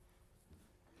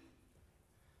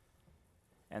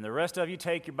And the rest of you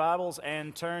take your Bibles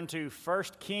and turn to 1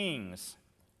 Kings.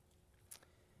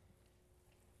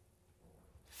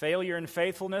 Failure and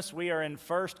faithfulness. We are in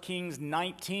 1 Kings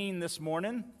 19 this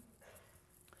morning.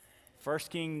 1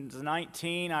 Kings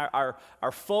 19. Our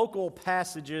focal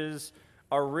passages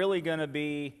are really going to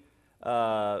be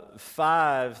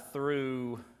 5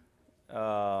 through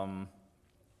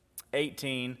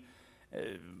 18.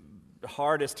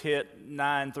 Hardest hit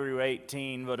 9 through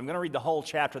 18, but I'm going to read the whole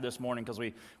chapter this morning because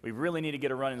we really need to get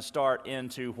a running start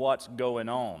into what's going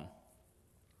on.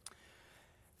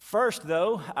 First,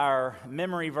 though, our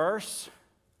memory verse.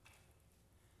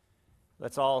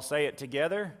 Let's all say it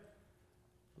together.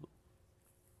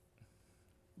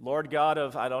 Lord God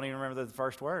of, I don't even remember the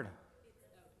first word.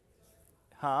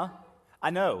 I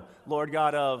know. Lord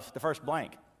God of the first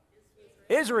blank.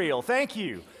 Israel, thank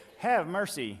you. Have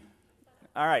mercy.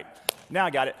 All right, now I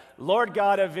got it. Lord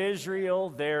God of Israel,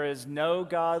 there is no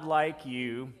God like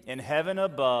you in heaven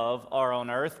above or on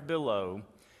earth below,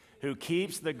 who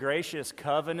keeps the gracious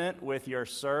covenant with your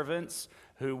servants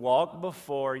who walk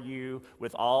before you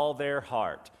with all their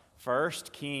heart. 1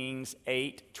 Kings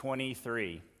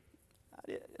 8:23.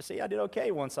 See, I did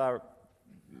okay once I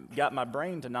got my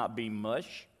brain to not be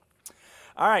mush.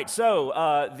 All right,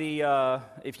 so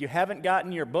if you haven't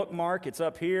gotten your bookmark, it's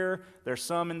up here. There's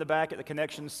some in the back at the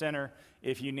Connection Center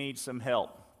if you need some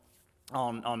help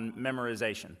on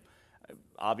memorization.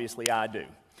 Obviously, I do.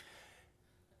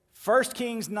 1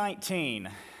 Kings 19.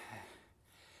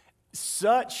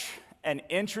 Such an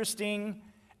interesting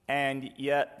and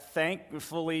yet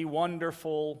thankfully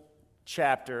wonderful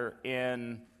chapter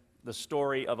in the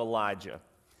story of Elijah.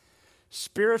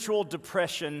 Spiritual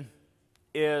depression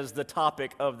is the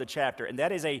topic of the chapter, and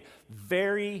that is a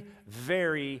very,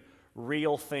 very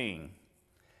real thing.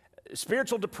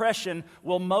 Spiritual depression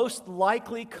will most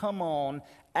likely come on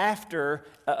after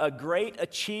a great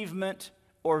achievement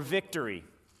or victory.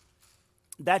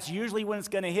 That's usually when it's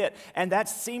going to hit, and that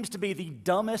seems to be the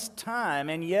dumbest time,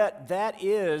 and yet that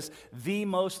is the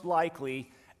most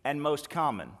likely and most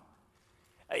common.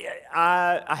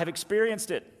 I have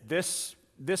experienced it this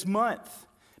month.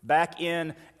 Back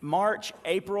in March,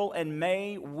 April, and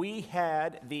May, we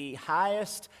had the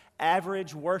highest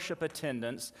average worship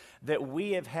attendance that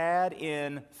we have had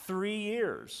in 3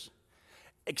 years.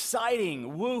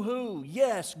 Exciting, woohoo,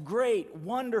 yes, great,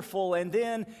 wonderful. And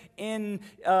then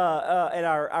at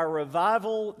our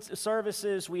revival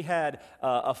services, we had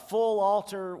a full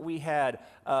altar. We had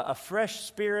a fresh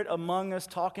spirit among us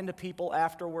talking to people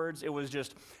afterwards. It was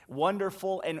just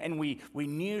wonderful, and we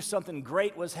knew something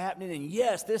great was happening. And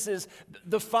yes,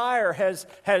 the fire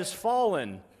has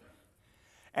fallen.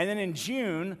 And then in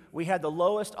June, we had the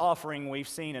lowest offering we've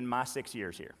seen in my 6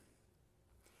 years here.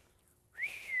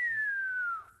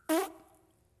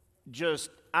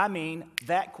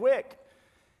 That quick.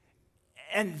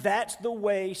 And that's the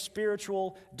way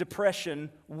spiritual depression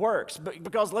works.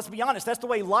 Because let's be honest, that's the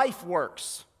way life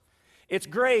works. It's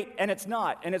great and it's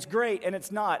not, and it's great and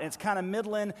it's not, and it's kind of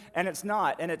middling and it's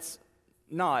not, and it's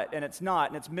not, and it's not,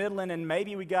 and it's middling, and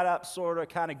maybe we got up sort of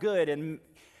kind of good, and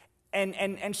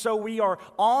so we are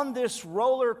on this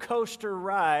roller coaster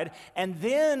ride, and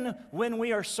then when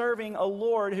we are serving a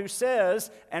Lord who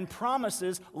says and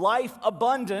promises life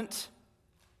abundant,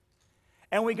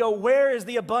 and we go, where is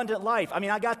the abundant life?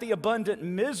 I got the abundant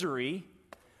misery,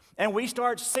 and we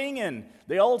start singing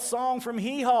the old song from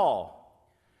Hee Haw.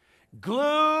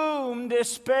 Gloom,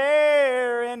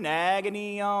 despair, and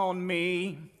agony on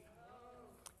me.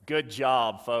 Good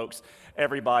job, folks.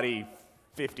 Everybody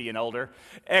 50 and older.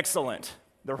 Excellent.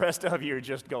 The rest of you are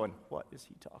just going, what is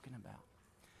he talking about?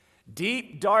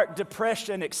 Deep, dark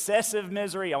depression, excessive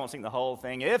misery. I won't sing the whole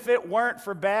thing. If it weren't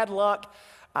for bad luck,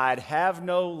 I'd have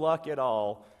no luck at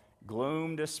all.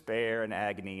 Gloom, despair, and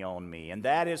agony on me. And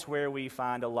that is where we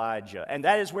find Elijah. And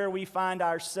that is where we find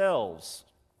ourselves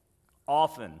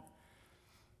often.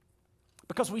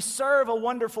 Because we serve a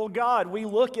wonderful God. We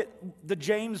look at the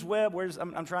James Webb,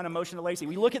 I'm trying to motion to Lacey.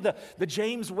 We look at the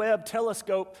James Webb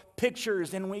telescope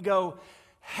pictures and we go,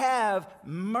 have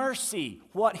mercy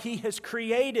what he has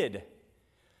created.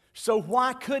 So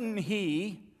why couldn't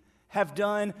he have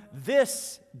done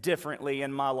this differently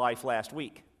in my life last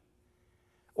week?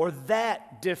 Or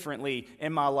that differently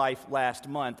in my life last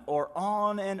month? Or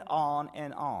on and on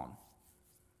and on.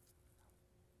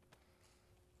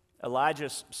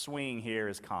 Elijah's swing here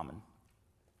is common.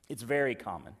 It's very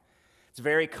common. It's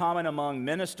very common among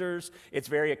ministers. It's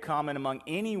very common among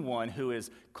anyone who is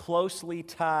closely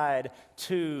tied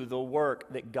to the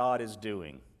work that God is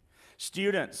doing.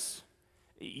 Students,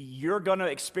 you're going to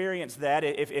experience that.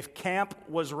 If camp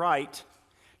was right,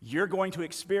 you're going to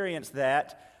experience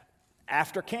that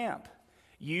after camp.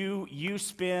 You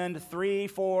spend 3,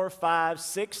 4, 5,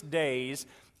 6 days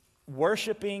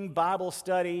worshiping Bible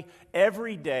study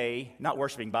every day, not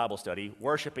worshiping Bible study,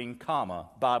 worshiping,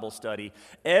 Bible study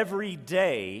every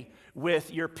day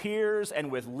with your peers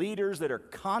and with leaders that are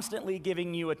constantly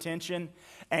giving you attention,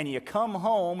 and you come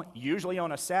home, usually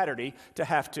on a Saturday, to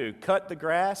have to cut the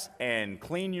grass and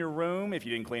clean your room if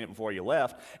you didn't clean it before you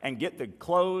left, and get the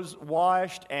clothes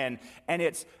washed, and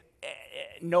it's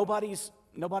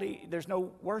there's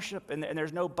no worship and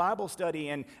there's no Bible study,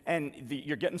 and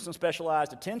you're getting some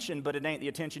specialized attention, but it ain't the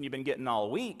attention you've been getting all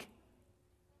week.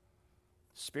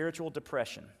 Spiritual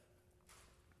depression.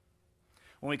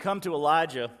 When we come to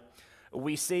Elijah,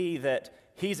 we see that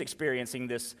he's experiencing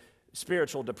this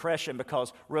spiritual depression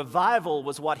because revival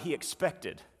was what he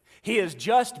expected. He has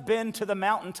just been to the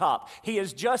mountaintop. He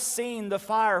has just seen the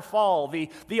fire fall.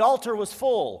 The altar was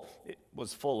full. It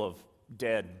was full of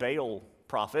dead Baal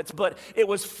prophets, but it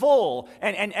was full,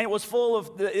 and it was full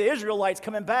of the Israelites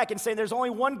coming back and saying, there's only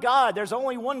one God, there's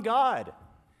only one God.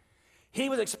 He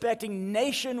was expecting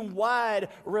nationwide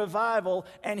revival,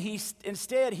 and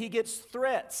instead he gets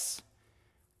threats.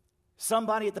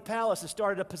 Somebody at the palace has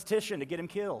started a petition to get him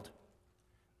killed.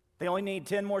 They only need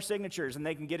 10 more signatures and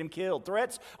they can get him killed.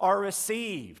 Threats are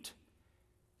received.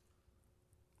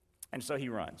 And so he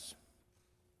runs.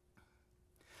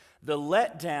 The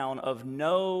letdown of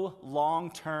no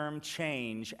long-term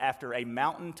change after a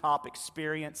mountaintop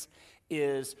experience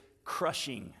is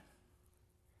crushing.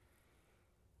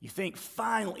 You think,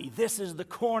 finally, this is the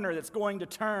corner that's going to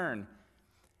turn.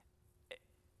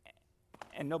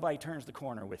 And nobody turns the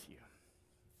corner with you.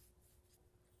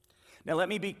 Now, let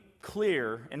me be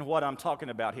clear in what I'm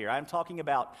talking about here. I'm talking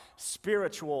about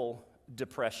spiritual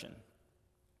depression.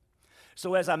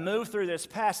 So as I move through this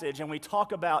passage and we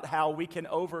talk about how we can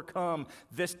overcome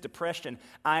this depression,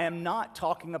 I am not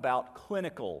talking about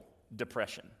clinical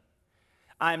depression.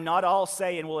 I'm not all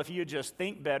saying, well, if you just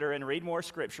think better and read more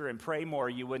scripture and pray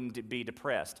more, you wouldn't be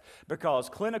depressed, because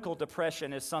clinical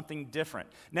depression is something different.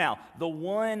 Now, the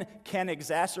one can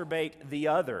exacerbate the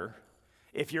other.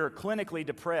 If you're clinically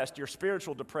depressed, your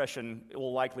spiritual depression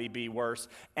will likely be worse,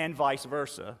 and vice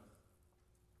versa.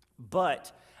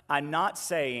 But I'm not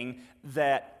saying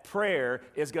that prayer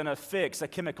is going to fix a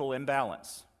chemical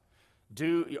imbalance.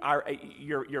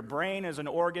 Your brain is an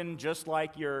organ just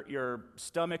like your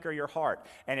stomach or your heart.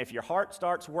 And if your heart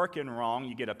starts working wrong,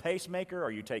 you get a pacemaker, or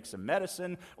you take some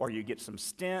medicine, or you get some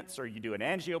stents, or you do an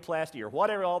angioplasty, or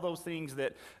whatever, all those things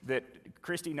that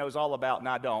Christy knows all about and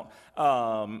I don't,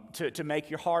 to make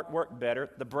your heart work better.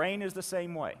 The brain is the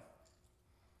same way.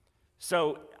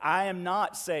 So I am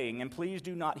not saying, and please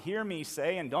do not hear me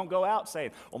say, and don't go out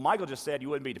saying, well, Michael just said you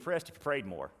wouldn't be depressed if you prayed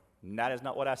more. And that is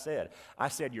not what I said. I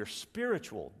said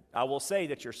I will say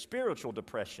that your spiritual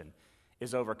depression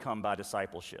is overcome by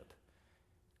discipleship.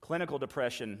 Clinical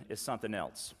depression is something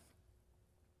else.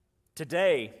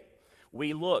 Today,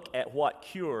 we look at what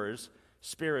cures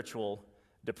spiritual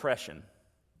depression.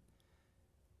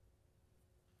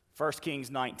 1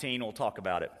 Kings 19, we'll talk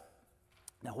about it.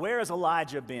 Now, where has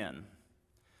Elijah been?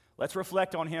 Let's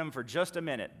reflect on him for just a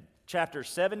minute. Chapters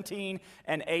 17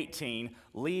 and 18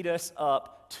 lead us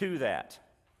up to that.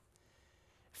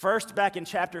 First, back in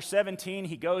chapter 17,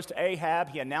 he goes to Ahab.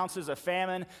 He announces a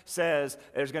famine, says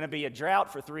there's going to be a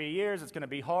drought for 3 years. It's going to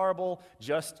be horrible.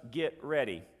 Just get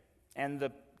ready. And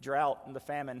the drought and the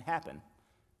famine happen.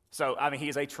 So,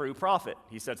 he's a true prophet.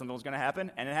 He said something was going to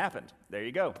happen, and it happened. There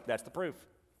you go. That's the proof.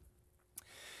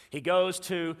 He goes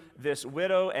to this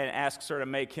widow and asks her to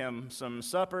make him some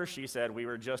supper. She said, we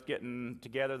were just getting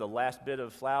together the last bit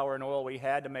of flour and oil we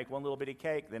had to make one little bitty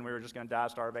cake. Then we were just going to die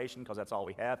of starvation because that's all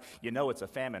we have. You know it's a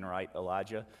famine, right,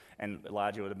 Elijah? And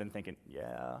Elijah would have been thinking,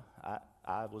 yeah,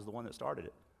 I was the one that started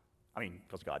it.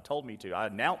 Because God told me to. I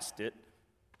announced it.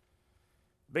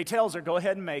 But he tells her, go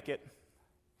ahead and make it.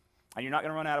 And you're not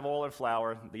going to run out of oil or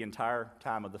flour the entire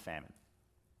time of the famine.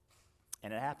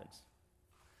 And it happens.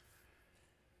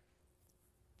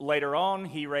 Later on,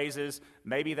 he raises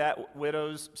maybe that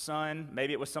widow's son,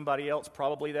 maybe it was somebody else,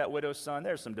 probably that widow's son.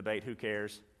 There's some debate, who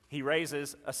cares? He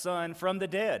raises a son from the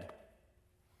dead.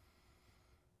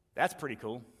 That's pretty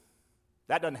cool.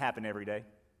 That doesn't happen every day.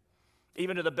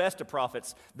 Even to the best of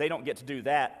prophets, they don't get to do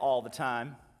that all the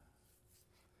time.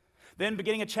 Then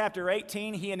beginning of chapter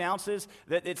 18, he announces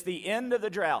that it's the end of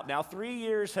the drought. Now 3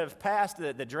 years have passed,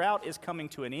 the drought is coming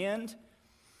to an end.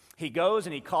 He goes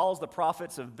and he calls the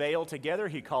prophets of Baal together.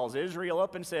 He calls Israel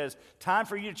up and says, time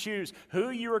for you to choose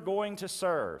who you are going to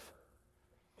serve.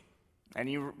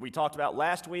 And we talked about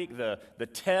last week the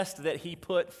test that he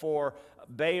put for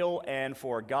Baal and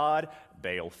for God.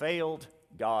 Baal failed.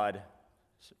 God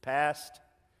passed.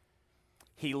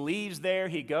 He leaves there.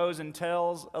 He goes and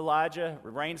tells Elijah,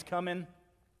 rain's coming.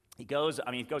 He goes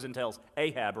and tells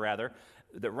Ahab, rather,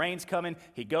 that rain's coming.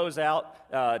 He goes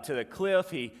out to the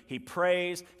cliff. He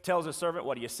prays, tells his servant,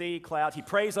 what do you see? Clouds. He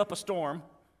prays up a storm.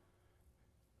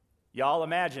 Y'all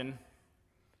imagine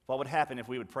what would happen if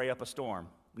we would pray up a storm.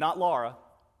 Not Laura.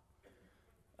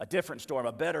 A different storm,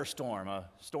 a better storm, a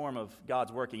storm of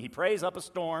God's working. He prays up a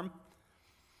storm.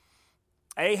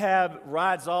 Ahab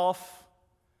rides off.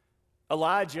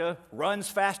 Elijah runs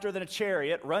faster than a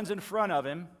chariot, runs in front of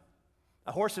him.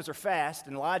 The horses are fast,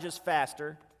 and Elijah's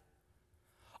faster.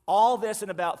 All this in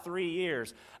about 3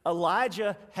 years.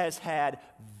 Elijah has had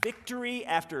victory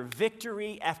after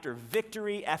victory after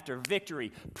victory after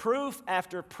victory. Proof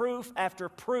after proof after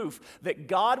proof that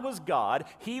God was God,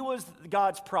 he was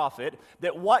God's prophet,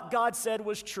 that what God said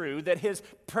was true, that his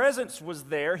presence was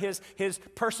there, his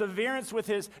perseverance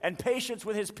with and patience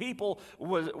with his people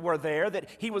were there, that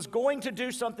he was going to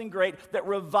do something great, that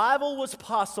revival was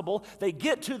possible. They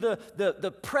get to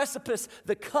the precipice,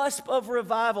 the cusp of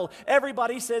revival.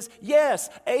 Everybody says, yes.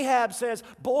 Ahab says,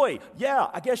 boy, yeah,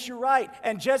 I guess you're right.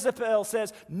 And Jezebel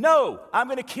says, no, I'm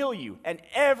going to kill you. And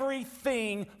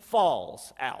everything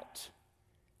falls out.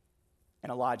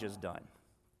 And Elijah's done.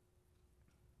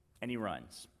 And he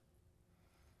runs.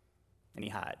 And he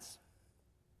hides.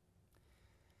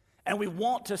 And we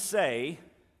want to say,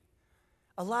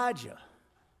 Elijah,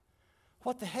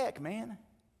 what the heck, man?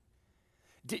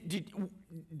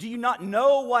 Do you not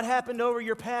know what happened over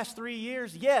your past 3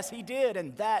 years? Yes, he did,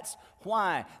 and that's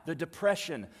why the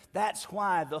depression, that's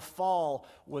why the fall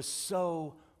was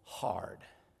so hard.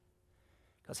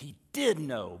 Because he did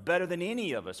know better than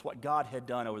any of us what God had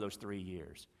done over those 3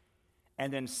 years.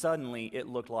 And then suddenly it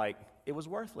looked like it was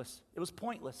worthless, it was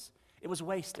pointless, it was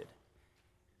wasted.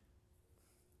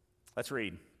 Let's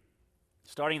read.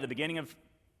 Starting at the beginning of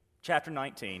chapter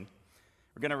 19,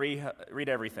 we're going to read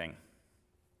everything.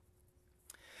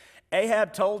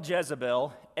 Ahab told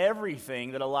Jezebel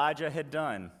everything that Elijah had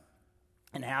done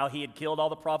and how he had killed all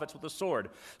the prophets with the sword.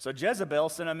 So Jezebel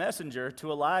sent a messenger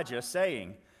to Elijah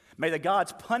saying, may the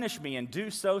gods punish me and do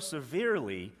so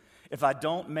severely if I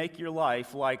don't make your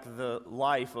life like the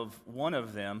life of one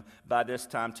of them by this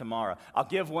time tomorrow. I'll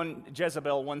give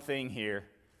Jezebel one thing here.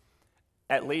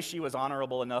 At least she was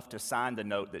honorable enough to sign the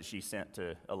note that she sent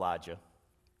to Elijah.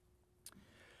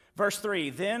 Verse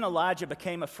 3, then Elijah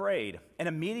became afraid and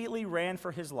immediately ran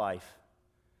for his life.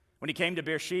 When he came to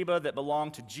Beersheba that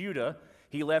belonged to Judah,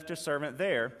 he left his servant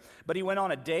there, but he went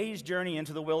on a day's journey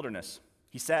into the wilderness.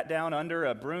 He sat down under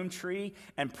a broom tree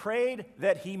and prayed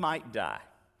that he might die.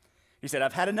 He said,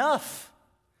 I've had enough.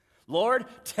 Lord,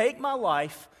 take my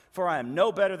life, for I am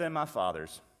no better than my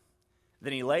fathers.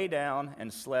 Then he lay down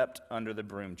and slept under the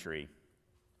broom tree.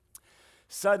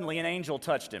 Suddenly an angel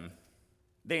touched him.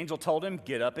 The angel told him,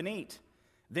 get up and eat.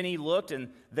 Then he looked, and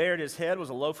there at his head was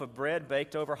a loaf of bread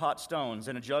baked over hot stones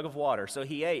and a jug of water. So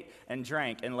he ate and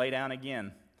drank and lay down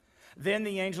again. Then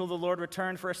the angel of the Lord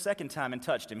returned for a second time and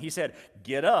touched him. He said,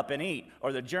 get up and eat,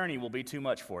 or the journey will be too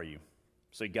much for you.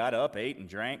 So he got up, ate, and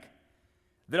drank.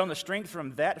 Then on the strength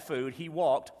from that food, he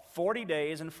walked 40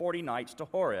 days and 40 nights to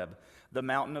Horeb, the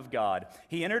mountain of God.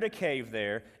 He entered a cave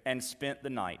there and spent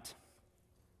the night.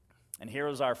 And here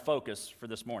is our focus for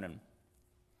this morning.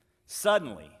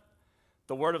 Suddenly,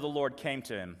 the word of the Lord came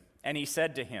to him, and he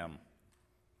said to him,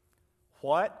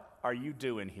 what are you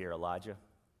doing here, Elijah?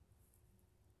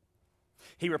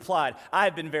 He replied, I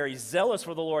have been very zealous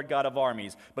for the Lord God of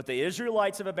armies, but the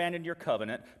Israelites have abandoned your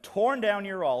covenant, torn down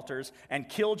your altars, and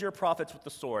killed your prophets with the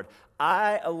sword.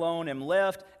 I alone am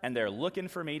left, and they're looking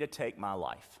for me to take my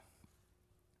life.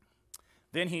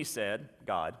 Then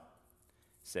God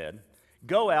said,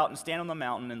 go out and stand on the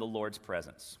mountain in the Lord's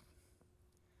presence.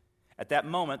 At that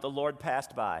moment, the Lord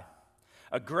passed by.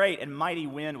 A great and mighty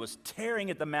wind was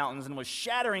tearing at the mountains and was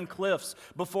shattering cliffs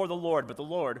before the Lord, but the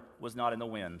Lord was not in the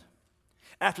wind.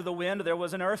 After the wind, there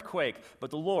was an earthquake, but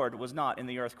the Lord was not in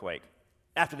the earthquake.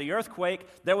 After the earthquake,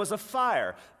 there was a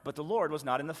fire, but the Lord was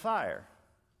not in the fire.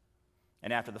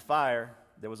 And after the fire,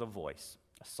 there was a voice,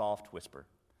 a soft whisper.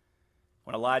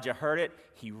 When Elijah heard it,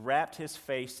 he wrapped his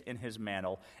face in his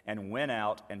mantle and went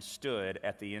out and stood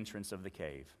at the entrance of the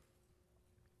cave.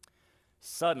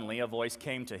 Suddenly, a voice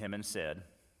came to him and said,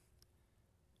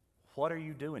 what are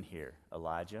you doing here,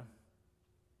 Elijah?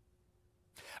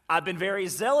 I've been very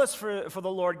zealous for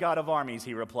the Lord God of armies,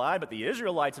 he replied, but the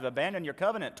Israelites have abandoned your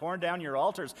covenant, torn down your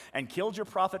altars, and killed your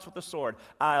prophets with the sword.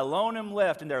 I alone am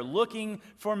left, and they're looking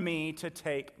for me to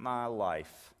take my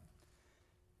life.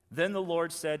 Then the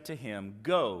Lord said to him,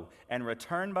 go and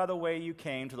return by the way you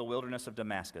came to the wilderness of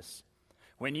Damascus.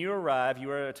 When you arrive, you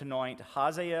are to anoint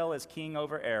Hazael as king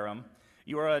over Aram.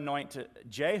 You are to anoint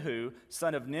Jehu,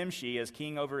 son of Nimshi, as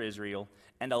king over Israel,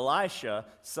 and Elisha,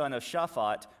 son of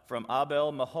Shaphat, from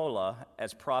Abel-Meholah,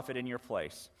 as prophet in your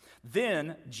place.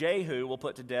 Then Jehu will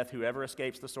put to death whoever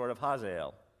escapes the sword of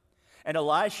Hazael, and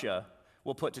Elisha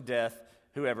will put to death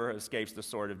whoever escapes the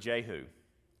sword of Jehu.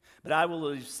 But I will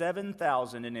leave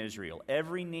 7,000 in Israel,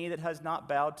 every knee that has not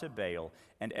bowed to Baal,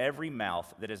 and every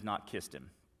mouth that has not kissed him.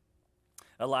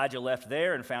 Elijah left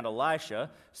there and found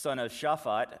Elisha, son of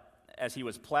Shaphat, as he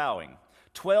was plowing.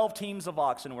 12 teams of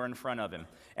oxen were in front of him,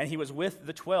 and he was with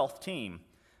the 12th team.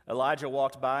 Elijah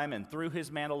walked by him and threw his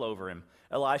mantle over him.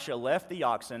 Elisha left the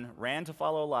oxen, ran to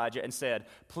follow Elijah, and said,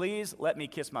 "Please let me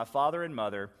kiss my father and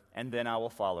mother, and then I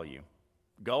will follow you."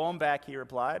 "Go on back," he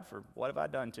replied, "for what have I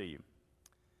done to you?"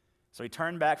 So he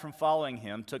turned back from following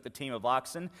him, took the team of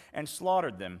oxen, and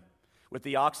slaughtered them. With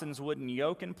the oxen's wooden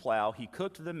yoke and plow, he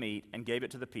cooked the meat and gave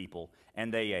it to the people,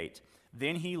 and they ate.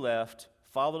 Then he left,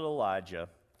 followed Elijah,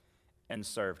 and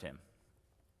served him.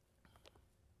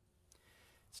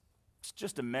 It's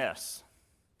just a mess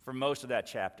for most of that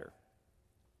chapter.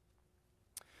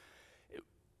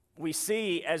 We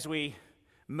see as we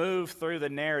move through the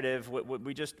narrative,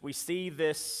 we see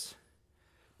this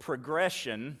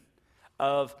progression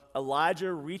of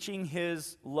Elijah reaching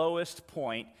his lowest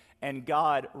point and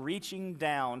God reaching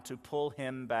down to pull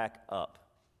him back up.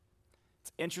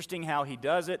 It's interesting how he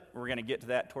does it. We're going to get to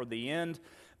that toward the end,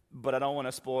 but I don't want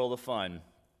to spoil the fun.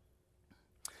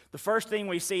 The first thing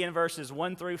we see in verses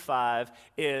 1 through 5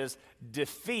 is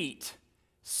defeat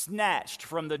snatched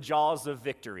from the jaws of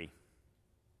victory.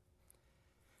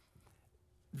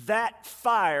 That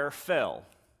fire fell.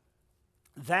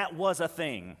 That was a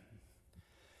thing.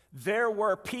 There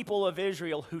were people of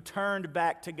Israel who turned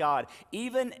back to God.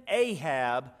 Even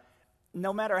Ahab,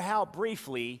 no matter how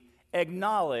briefly,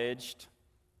 acknowledged,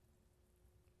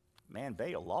 man,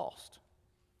 Baal lost.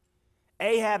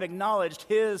 Ahab acknowledged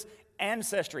his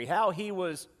ancestry, how he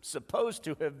was supposed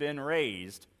to have been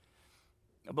raised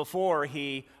before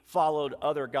he followed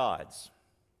other gods.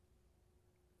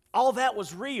 All that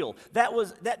was real.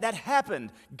 That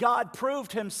happened. God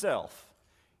proved himself.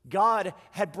 God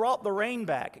had brought the rain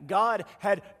back. God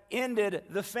had ended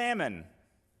the famine.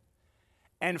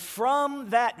 And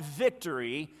from that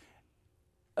victory,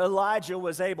 Elijah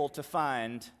was able to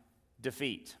find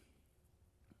defeat.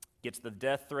 Gets the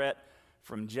death threat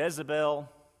from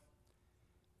Jezebel.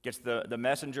 Gets the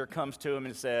messenger comes to him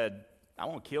and said, "I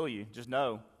won't kill you, just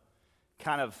know."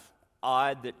 Kind of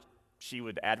odd that she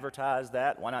would advertise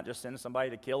that. Why not just send somebody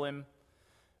to kill him?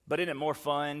 But isn't it more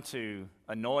fun to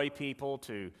annoy people,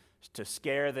 to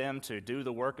scare them, to do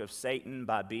the work of Satan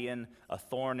by being a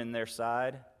thorn in their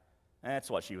side? That's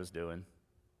what she was doing.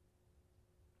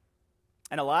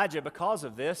 And Elijah, because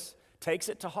of this, takes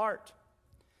it to heart.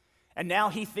 And now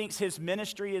he thinks his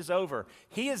ministry is over.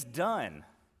 He is done.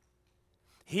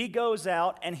 He goes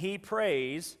out and he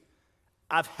prays,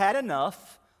 "I've had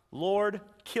enough. Lord,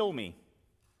 kill me.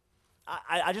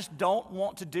 I just don't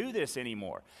want to do this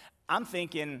anymore." I'm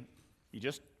thinking, you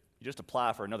just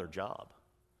apply for another job.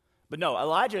 But no,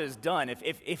 Elijah is done.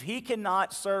 If he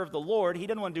cannot serve the Lord, he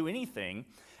doesn't want to do anything.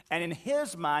 And in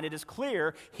his mind, it is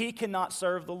clear he cannot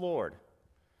serve the Lord.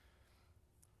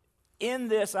 In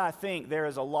this, I think, there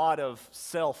is a lot of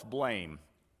self-blame.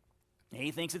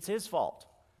 He thinks it's his fault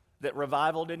that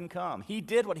revival didn't come. He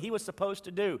did what he was supposed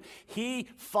to do. He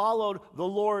followed the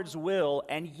Lord's will,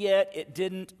 and yet it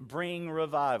didn't bring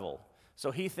revival.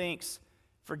 So he thinks,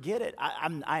 forget it.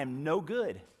 I am no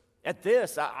good at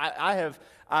this.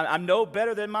 I'm no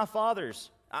better than my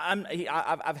fathers.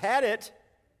 I've had it.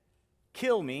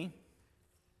 Kill me.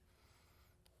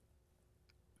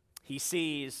 He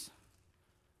sees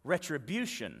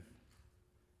retribution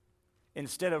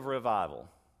instead of revival.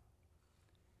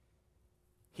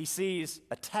 He sees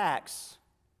attacks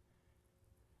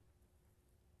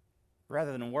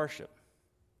rather than worship.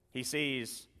 He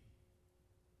sees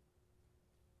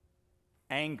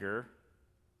anger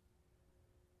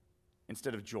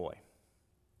instead of joy.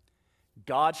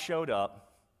 God showed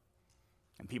up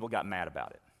and people got mad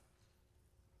about it.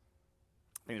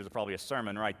 I think there's probably a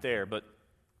sermon right there, but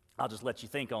I'll just let you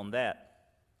think on that.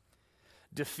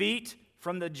 Defeat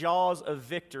from the jaws of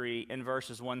victory in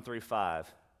verses 1 through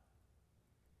 5.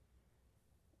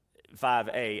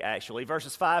 5a, actually.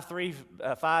 Verses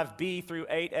 5b through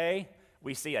 8a,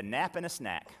 we see a nap and a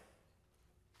snack.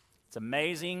 It's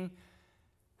amazing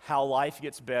how life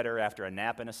gets better after a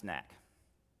nap and a snack.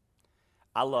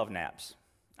 I love naps.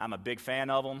 I'm a big fan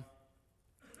of them.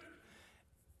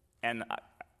 And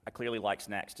I clearly like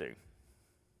snacks too.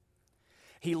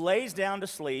 He lays down to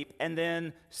sleep, and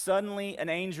then suddenly an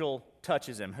angel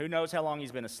touches him. Who knows how long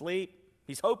he's been asleep?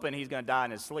 He's hoping he's going to die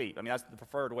in his sleep. I mean, that's the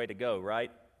preferred way to go,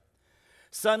 right?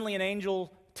 Suddenly an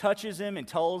angel touches him and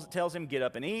tells him, get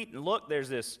up and eat. And look, there's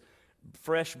this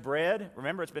fresh bread.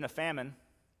 Remember, it's been a famine.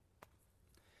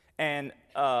 And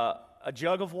a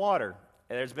jug of water.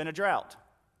 There's been a drought.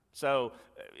 So,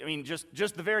 I mean,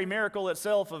 just the very miracle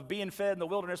itself of being fed in the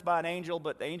wilderness by an angel,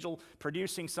 but the angel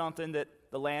producing something that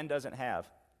the land doesn't have.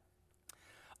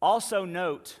 Also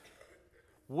note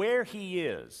where he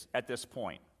is at this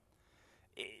point.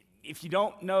 If you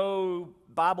don't know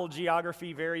Bible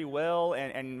geography very well,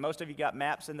 and most of you got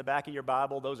maps in the back of your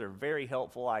Bible, those are very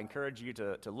helpful. I encourage you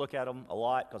to look at them a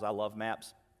lot because I love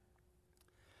maps.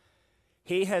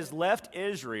 He has left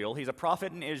Israel. He's a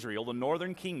prophet in Israel, the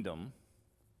northern kingdom.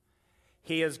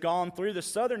 He has gone through the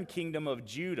southern kingdom of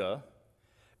Judah.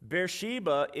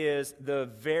 Beersheba is the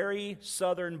very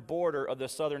southern border of the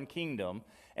southern kingdom,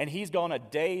 and he's gone a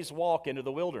day's walk into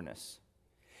the wilderness.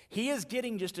 He is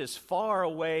getting just as far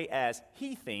away as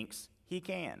he thinks he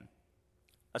can,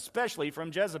 especially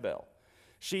from Jezebel.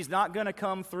 She's not going to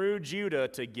come through Judah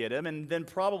to get him, and then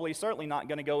probably certainly not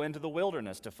going to go into the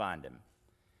wilderness to find him.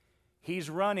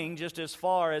 He's running just as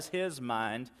far as his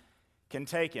mind can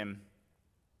take him.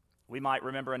 We might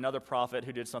remember another prophet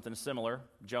who did something similar.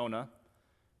 Jonah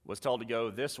was told to go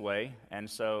this way, and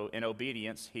so in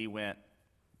obedience, he went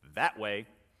that way.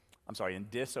 In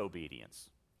disobedience.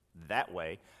 That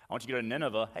way. I want you to go to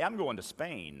Nineveh. Hey, I'm going to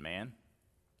Spain, man.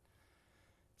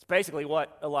 It's basically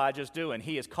what Elijah's doing.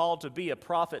 He is called to be a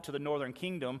prophet to the northern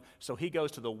kingdom, so he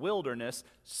goes to the wilderness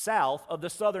south of the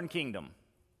southern kingdom.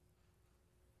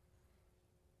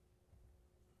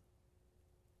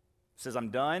 Says, I'm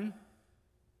done.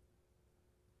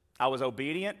 I was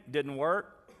obedient, didn't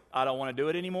work. I don't want to do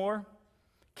it anymore.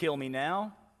 Kill me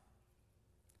now.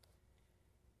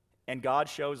 And God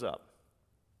shows up.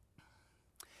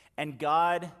 And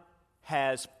God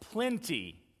has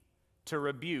plenty to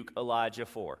rebuke Elijah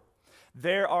for.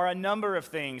 There are a number of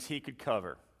things he could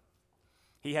cover.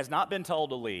 He has not been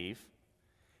told to leave.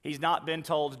 He's not been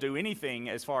told to do anything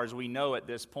as far as we know at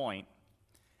this point.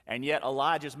 And yet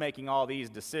Elijah's making all these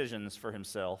decisions for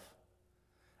himself.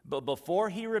 But before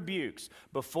he rebukes,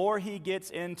 before he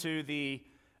gets into the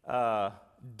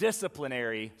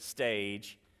disciplinary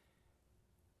stage,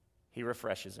 he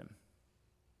refreshes him.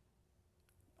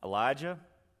 Elijah,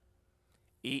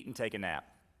 eat and take a nap.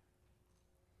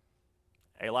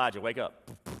 Hey, Elijah, wake up.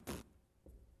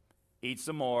 Eat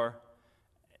some more,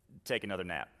 take another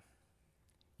nap.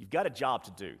 You've got a job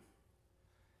to do,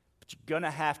 but you're going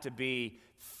to have to be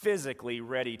physically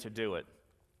ready to do it.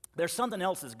 There's something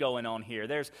else that's going on here.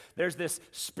 There's this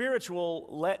spiritual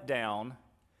letdown,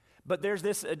 but there's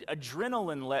this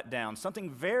adrenaline letdown,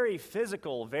 something very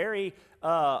physical, very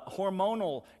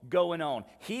hormonal going on.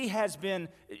 He has been,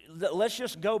 let's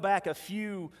just go back a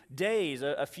few days,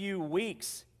 a few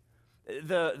weeks.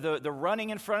 The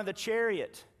running in front of the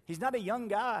chariot. He's not a young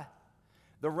guy.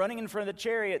 The running in front of the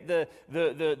chariot,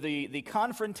 the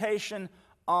confrontation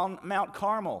on Mount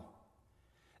Carmel.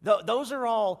 Those are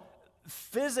all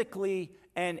physically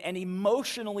and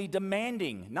emotionally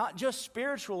demanding, not just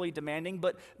spiritually demanding,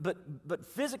 but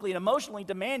physically and emotionally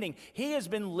demanding. He has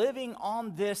been living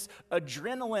on this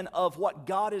adrenaline of what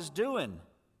God is doing.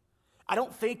 I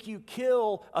don't think you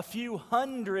kill a few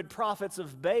hundred prophets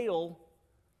of Baal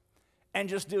and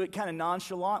just do it kind of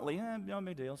nonchalantly. No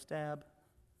big deal, stab,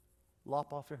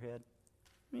 lop off your head.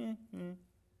 You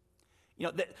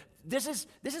know, this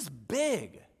is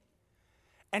big.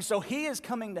 And so he is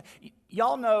coming to,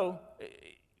 y'all know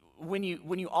when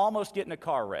you almost get in a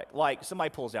car wreck, like somebody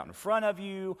pulls out in front of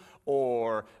you,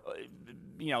 or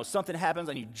something happens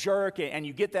and you jerk and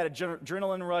you get that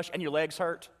adrenaline rush and your legs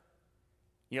hurt.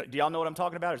 Do y'all know what I'm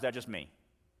talking about, or is that just me?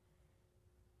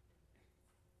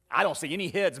 I don't see any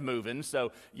heads moving,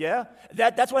 so yeah,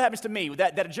 that's what happens to me.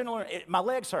 That adrenaline, my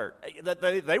legs hurt.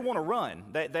 They want to run.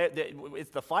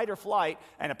 It's the fight or flight,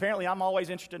 and apparently I'm always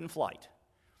interested in flight.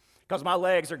 Because my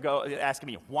legs are asking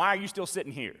me, why are you still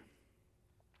sitting here?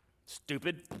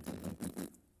 Stupid.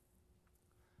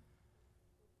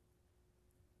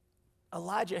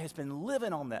 Elijah has been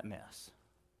living on that mess.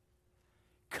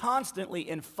 Constantly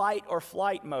in fight or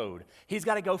flight mode. He's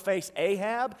got to go face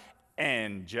Ahab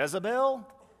and Jezebel,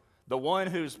 the one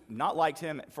who's not liked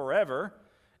him forever.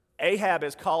 Ahab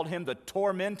has called him the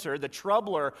tormentor, the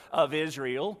troubler of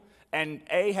Israel. And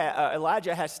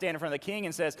Elijah has to stand in front of the king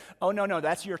and says, oh, no,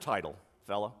 that's your title,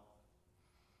 fella.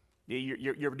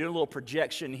 You're doing a little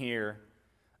projection here.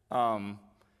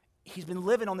 he's been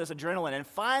living on this adrenaline, and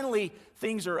finally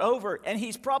things are over, and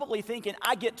he's probably thinking,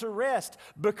 I get to rest.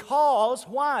 Because,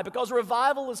 why? Because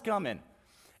revival is coming.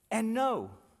 And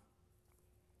no,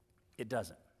 it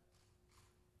doesn't.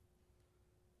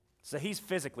 So he's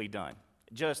physically done.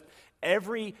 Just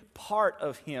every part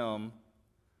of him,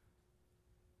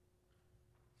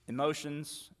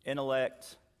 emotions,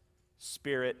 intellect,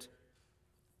 spirit,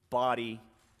 body,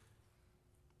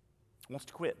 wants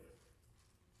to quit.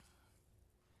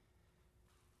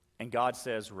 And God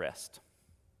says, rest.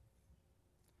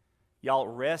 Y'all,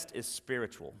 rest is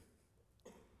spiritual.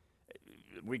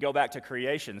 We go back to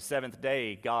creation, the seventh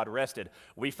day, God rested.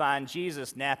 We find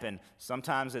Jesus napping,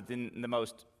 sometimes at the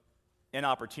most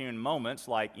inopportune moments,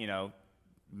 like,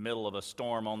 middle of a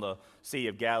storm on the Sea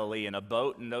of Galilee in a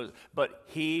boat, but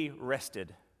he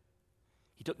rested.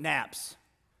 He took naps.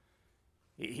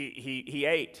 He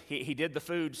ate. He did the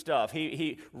food stuff.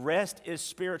 Rest is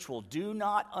spiritual. Do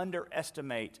not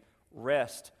underestimate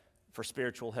rest for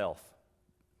spiritual health.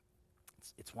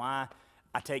 It's why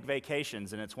I take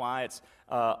vacations, and it's why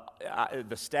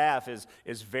the staff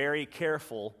is very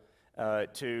careful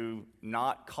to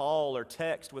not call or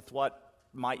text with what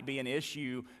might be an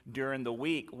issue during the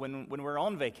week when we're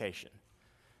on vacation.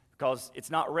 Because it's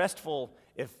not restful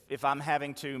if I'm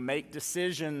having to make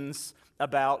decisions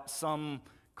about some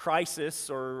crisis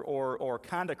or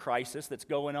kind of crisis that's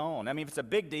going on. I mean, if it's a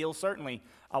big deal, certainly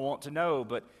I want to know,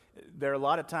 but there are a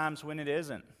lot of times when it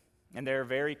isn't. And they're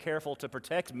very careful to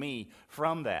protect me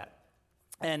from that.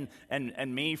 And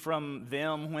me from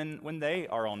them when they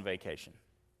are on vacation.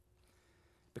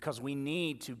 Because we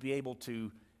need to be able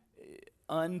to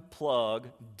unplug,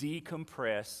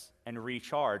 decompress, and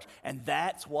recharge. And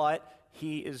that's what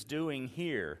he is doing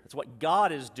here. It's what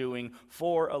God is doing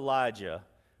for Elijah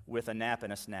with a nap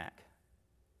and a snack.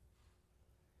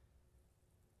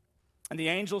 And the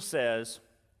angel says,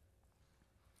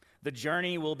 the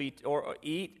journey will be, or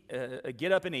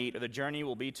get up and eat, or the journey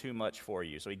will be too much for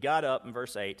you. So he got up in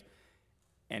verse 8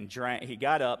 and drank. He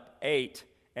got up, ate,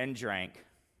 and drank.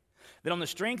 Then on the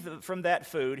strength from that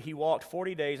food, he walked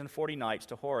 40 days and 40 nights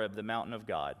to Horeb, the mountain of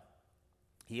God.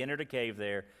 He entered a cave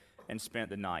there and spent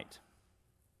the night.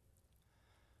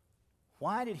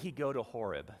 Why did he go to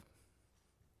Horeb?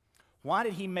 Why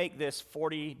did he make this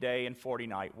 40-day and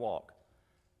 40-night walk?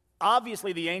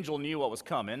 Obviously, the angel knew what was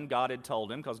coming. God had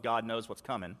told him, because God knows what's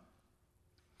coming.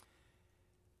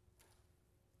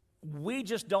 We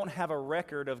just don't have a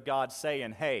record of God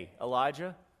saying, hey,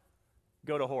 Elijah,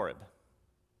 go to Horeb.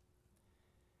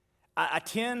 I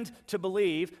tend to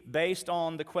believe, based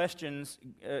on the question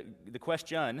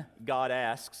God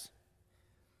asks,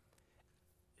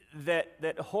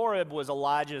 that Horeb was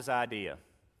Elijah's idea.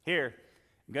 Here,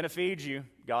 I'm going to feed you,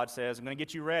 God says. I'm going to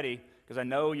get you ready, because I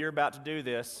know you're about to do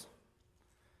this.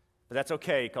 But that's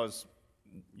okay, because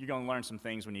you're going to learn some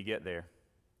things when you get there.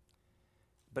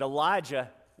 But Elijah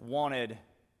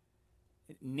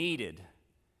needed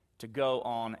to go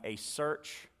on a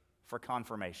search for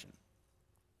confirmation.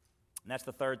 And that's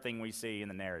the third thing we see in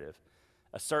the narrative,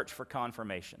 a search for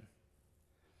confirmation.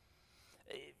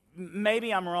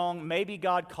 Maybe I'm wrong. Maybe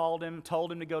God told him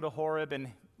to go to Horeb,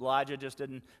 and Elijah just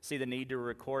didn't see the need to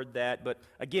record that. But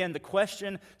again, the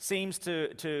question seems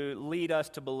to lead us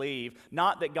to believe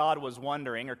not that God was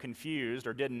wondering or confused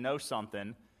or didn't know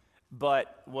something,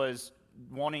 but was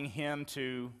wanting him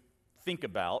to think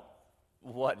about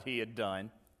what he had done.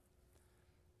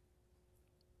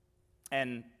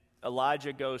 And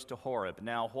Elijah goes to Horeb.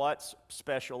 Now, what's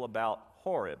special about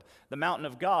Horeb? The mountain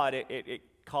of God, it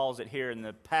calls it here in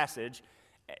the passage.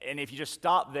 And if you just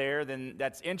stop there, then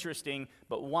that's interesting.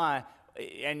 But why?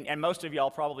 And most of y'all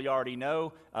probably already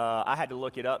know. I had to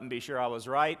look it up and be sure I was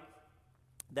right.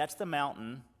 That's the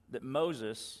mountain that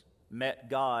Moses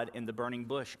met God in the burning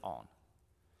bush on.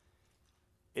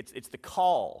 It's the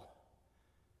call.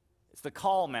 It's the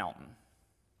call mountain.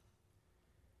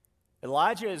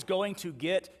 Elijah is going to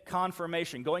get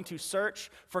confirmation, going to search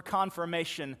for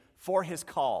confirmation for his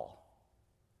call.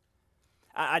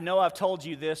 I know I've told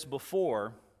you this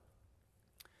before,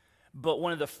 but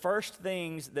one of the first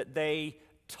things that they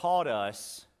taught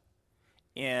us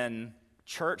in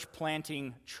church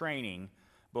planting training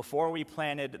before we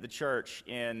planted the church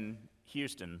in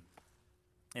Houston,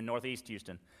 in Northeast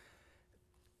Houston,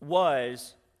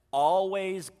 was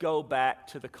always go back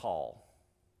to the call.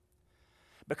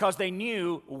 Because they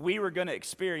knew we were going to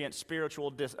experience spiritual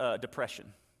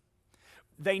depression.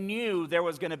 They knew there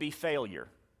was going to be failure.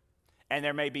 And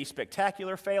there may be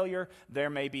spectacular failure. There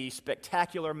may be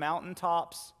spectacular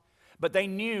mountaintops. But they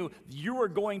knew you were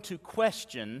going to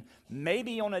question,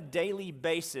 maybe on a daily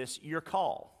basis, your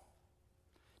call.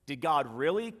 Did God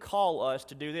really call us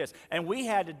to do this? And we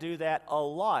had to do that a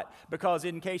lot because,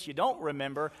 in case you don't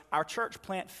remember, our church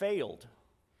plant failed.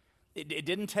 It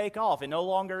didn't take off. It no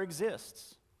longer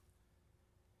exists.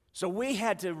 So we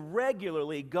had to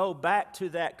regularly go back to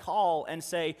that call and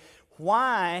say,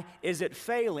 why is it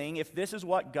failing if this is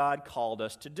what God called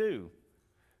us to do?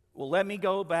 Well, let me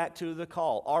go back to the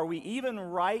call. Are we even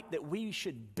right that we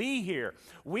should be here?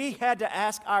 We had to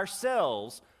ask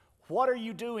ourselves, what are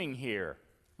you doing here,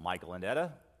 Michael and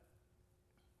Etta?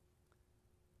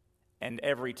 And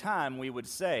every time we would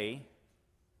say,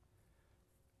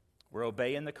 we're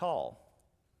obeying the call.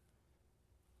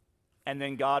 And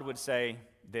then God would say,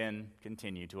 then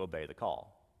continue to obey the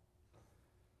call.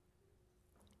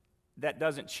 That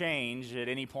doesn't change at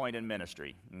any point in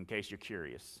ministry, in case you're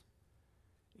curious.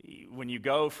 When you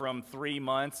go from 3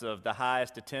 months of the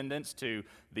highest attendance to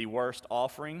the worst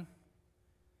offering,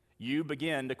 you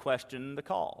begin to question the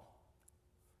call.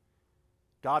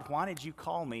 God, why did you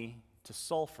call me to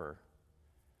Sulphur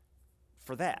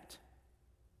for that?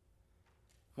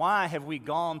 Why have we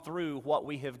gone through what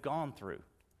we have gone through?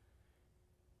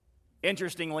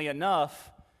 Interestingly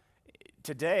enough,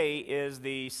 today is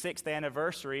the 6th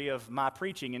anniversary of my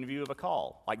preaching in view of a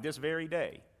call, like this very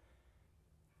day.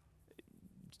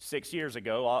 6 years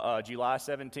ago, July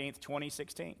 17th,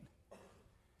 2016.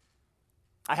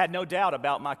 I had no doubt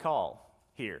about my call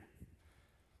here.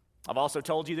 I've also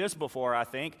told you this before, I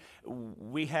think.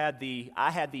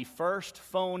 I had the first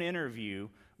phone interview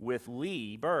with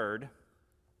Lee Bird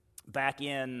back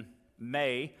in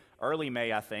May, early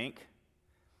May, I think.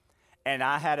 And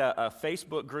I had a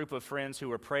Facebook group of friends who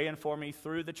were praying for me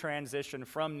through the transition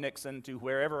from Nixon to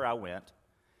wherever I went.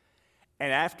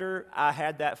 And after I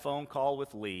had that phone call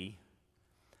with Lee,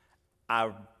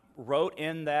 I wrote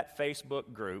in that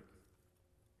Facebook group,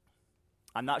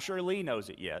 I'm not sure Lee knows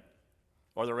it yet,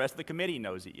 or the rest of the committee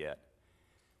knows it yet,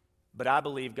 but I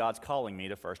believe God's calling me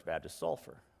to First Baptist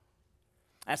Sulphur.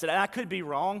 I said, I could be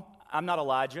wrong. I'm not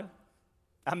Elijah.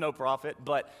 I'm no prophet,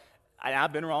 but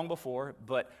I've been wrong before,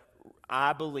 but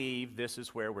I believe this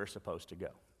is where we're supposed to go.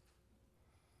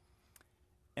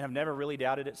 And I've never really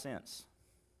doubted it since.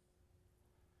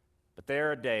 But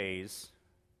there are days,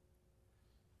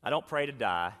 I don't pray to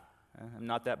die. I'm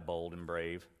not that bold and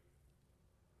brave.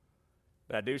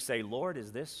 But I do say, Lord,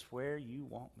 is this where you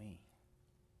want me?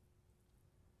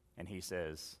 And he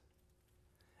says,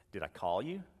 did I call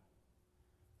you?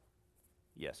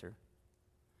 Yes, sir.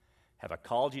 Have I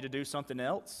called you to do something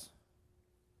else?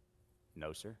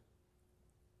 No, sir.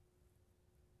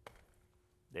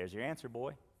 There's your answer,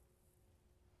 boy.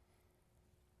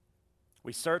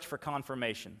 We search for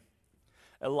confirmation.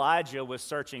 Elijah was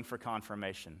searching for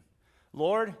confirmation.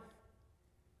 Lord,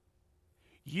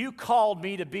 you called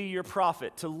me to be your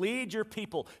prophet, to lead your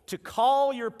people, to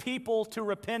call your people to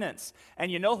repentance.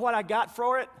 And you know what I got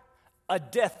for it? A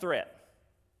death threat.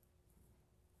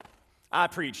 I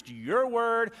preached your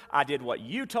word. I did what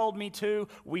you told me to.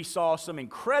 We saw some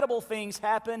incredible things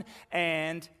happen,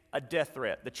 and a death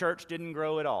threat. The church didn't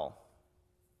grow at all.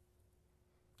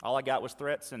 All I got was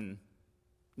threats and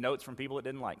notes from people that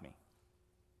didn't like me.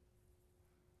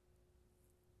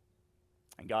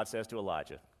 And God says to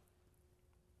Elijah,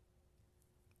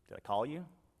 did I call you?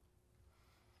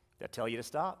 Did I tell you to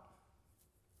stop?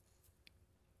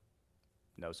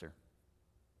 No, sir.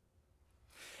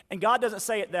 And God doesn't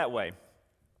say it that way.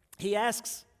 He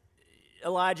asks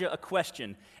Elijah a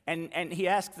question, and he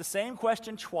asks the same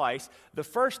question twice. The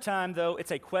first time, though,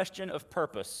 it's a question of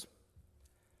purpose.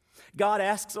 God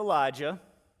asks Elijah,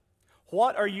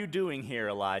 what are you doing here,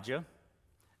 Elijah?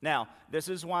 Now, this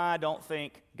is why I don't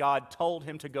think God told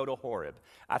him to go to Horeb.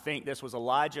 I think this was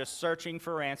Elijah searching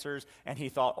for answers, and he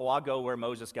thought, I'll go where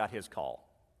Moses got his call.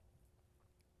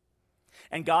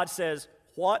 And God says,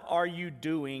 what are you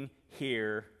doing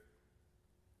here,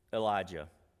 Elijah?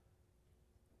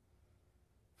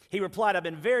 He replied, I've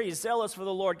been very zealous for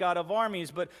the Lord God of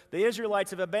armies, but the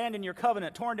Israelites have abandoned your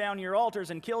covenant, torn down your altars,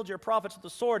 and killed your prophets with the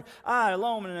sword. I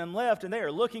alone am left, and they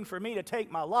are looking for me to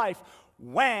take my life.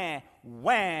 Wah,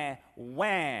 wah,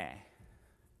 wah.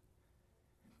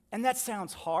 And that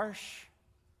sounds harsh,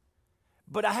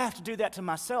 but I have to do that to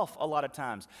myself a lot of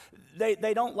times.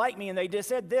 They don't like me, and they just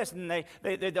said this, and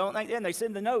they don't like, and they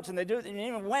send the notes, and they do it,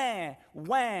 and wah,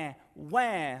 wah,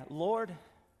 wah. Lord,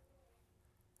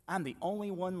 I'm the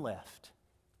only one left.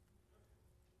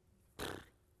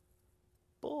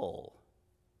 Bull.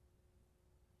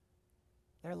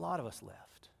 There are a lot of us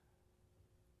left.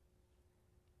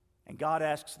 And God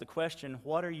asks the question,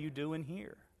 what are you doing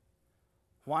here?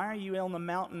 Why are you on the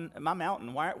mountain, my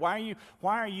mountain? Why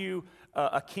are you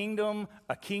a kingdom,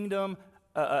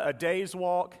 a day's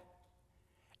walk,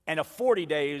 and a 40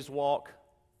 days walk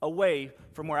away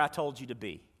from where I told you to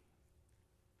be.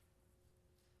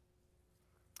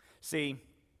 See,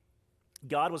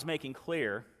 God was making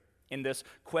clear in this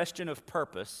question of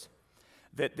purpose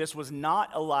that this was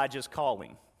not Elijah's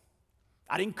calling.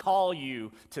 I didn't call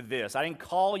you to this. I didn't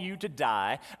call you to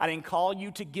die. I didn't call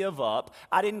you to give up.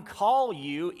 I didn't call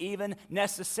you even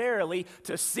necessarily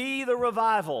to see the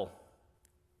revival.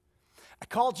 I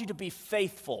called you to be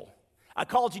faithful. I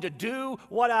called you to do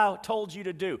what I told you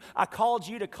to do. I called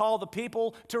you to call the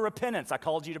people to repentance. I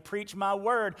called you to preach my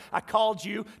word. I called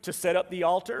you to set up the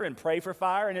altar and pray for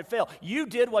fire, and it failed. You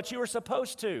did what you were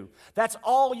supposed to. That's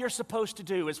all you're supposed to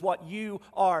do, is what you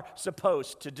are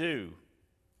supposed to do.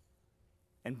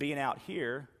 And being out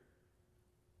here,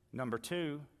 number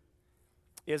 2,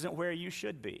 isn't where you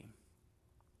should be.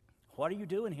 What are you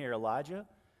doing here, Elijah?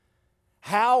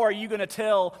 How are you going to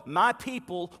tell my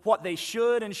people what they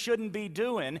should and shouldn't be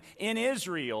doing in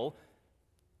Israel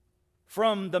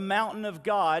from the mountain of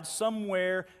God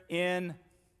somewhere in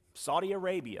Saudi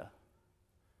Arabia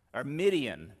or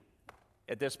Midian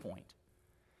at this point?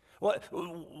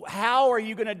 How are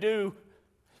you going to do?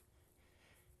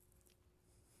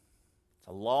 It's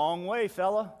a long way,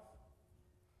 fella.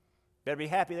 Better be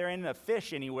happy there ain't a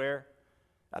fish anywhere.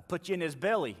 I put you in his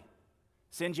belly,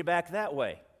 send you back that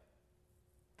way.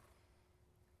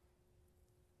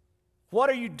 What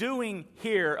are you doing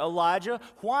here, Elijah?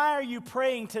 Why are you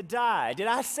praying to die? Did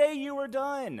I say you were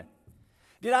done?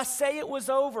 Did I say it was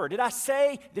over? Did I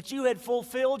say that you had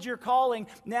fulfilled your calling?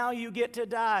 Now you get to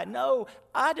die. No,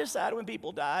 I decide when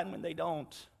people die and when they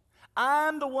don't.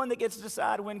 I'm the one that gets to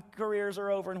decide when careers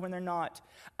are over and when they're not.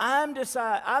 I'm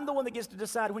the one that gets to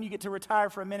decide when you get to retire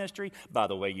from ministry. By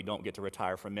the way, you don't get to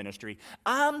retire from ministry.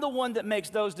 I'm the one that makes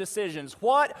those decisions.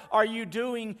 What are you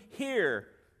doing here,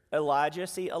 Elijah?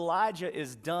 See, Elijah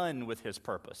is done with his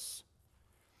purpose.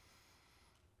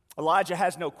 Elijah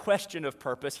has no question of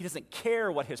purpose. He doesn't care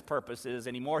what his purpose is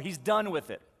anymore. He's done with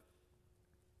it.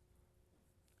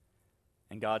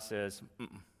 And God says,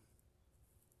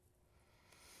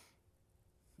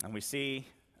 And we see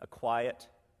a quiet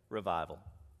revival.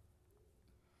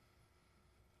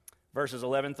 Verses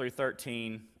 11 through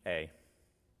 13a.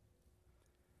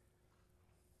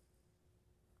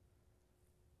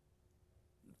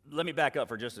 Let me back up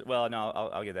for just,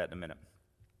 I'll get that in a minute.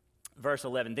 Verse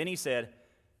 11, then he said,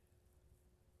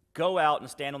 go out and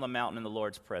stand on the mountain in the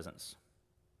Lord's presence.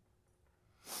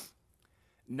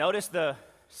 Notice the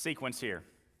sequence here.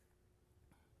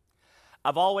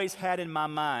 I've always had in my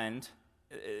mind,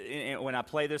 when I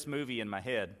play this movie in my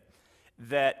head,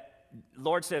 that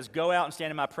Lord says, go out and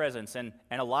stand in my presence, and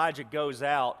Elijah goes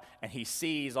out and he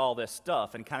sees all this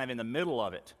stuff, and kind of in the middle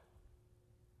of it.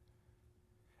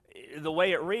 The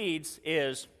way it reads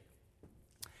is,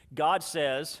 God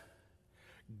says,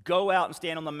 go out and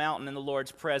stand on the mountain in the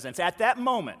Lord's presence. At that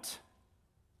moment,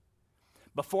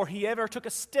 before he ever took a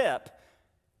step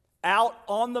out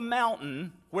on the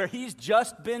mountain where he's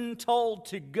just been told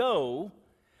to go,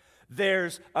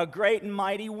 there's a great and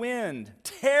mighty wind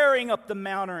tearing up the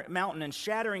mountain and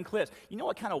shattering cliffs. You know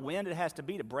what kind of wind it has to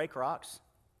be to break rocks?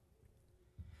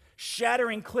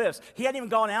 Shattering cliffs. He hadn't even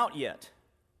gone out yet.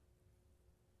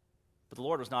 But the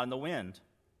Lord was not in the wind.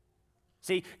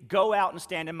 See, go out and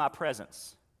stand in my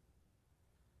presence.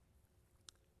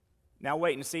 Now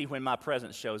wait and see when my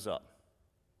presence shows up.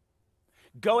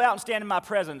 Go out and stand in my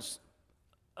presence,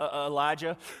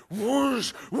 Elijah.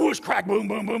 Whoosh, whoosh, crack, boom,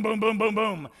 boom, boom, boom, boom, boom,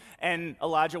 boom. And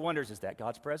Elijah wonders, is that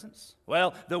God's presence?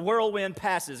 Well, the whirlwind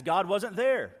passes. God wasn't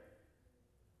there.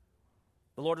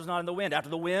 The Lord was not in the wind. After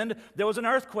the wind, there was an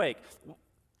earthquake.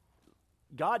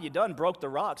 God, you done broke the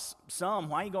rocks some.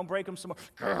 Why are you going to break them some more?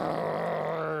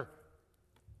 Grrr.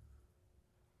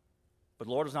 But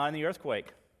the Lord was not in the earthquake.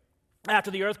 After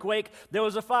the earthquake, there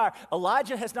was a fire.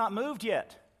 Elijah has not moved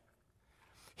yet.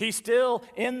 He's still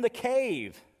in the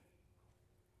cave.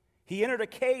 He entered a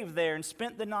cave there and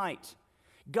spent the night.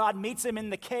 God meets him in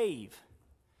the cave.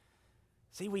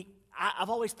 See, I've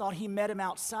always thought he met him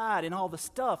outside and all the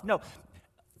stuff. No,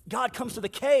 God comes to the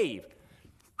cave.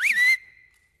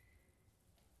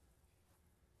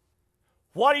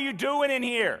 What are you doing in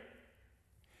here?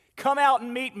 Come out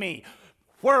and meet me.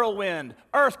 Whirlwind,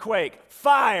 earthquake,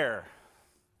 fire.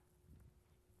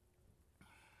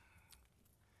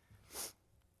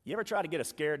 You ever try to get a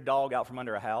scared dog out from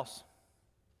under a house?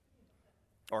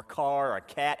 Or a car or a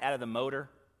cat out of the motor?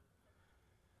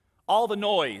 All the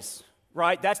noise,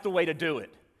 right? That's the way to do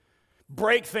it.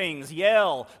 Break things,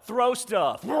 yell, throw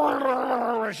stuff,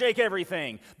 shake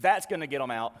everything. That's going to get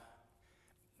them out.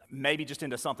 Maybe just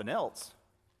into something else.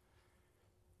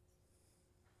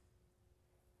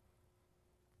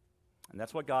 And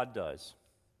that's what God does.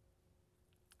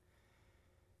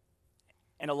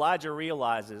 And Elijah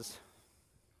realizes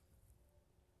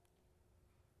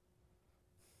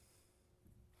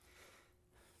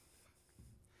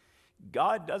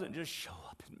God doesn't just show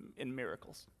up in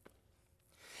miracles.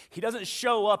 He doesn't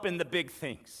show up in the big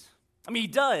things. I mean, he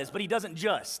does, but he doesn't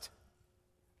just.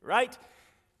 Right?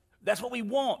 That's what we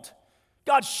want.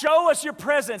 God, show us your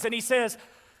presence. And he says,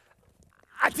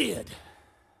 I did.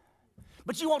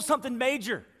 But you want something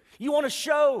major. You want a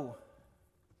show.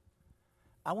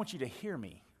 I want you to hear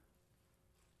me.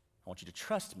 I want you to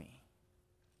trust me.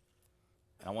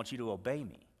 And I want you to obey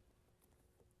me.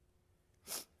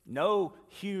 No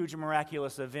huge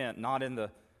miraculous event, not in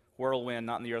the whirlwind,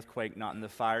 not in the earthquake, not in the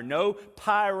fire. No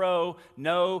pyro,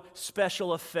 no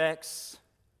special effects.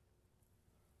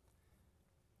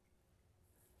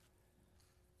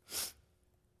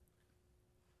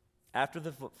 After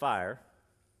the fire,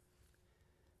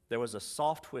 there was a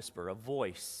soft whisper, a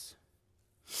voice.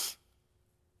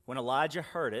 When Elijah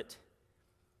heard it,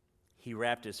 he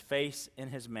wrapped his face in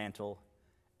his mantle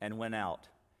and went out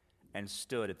and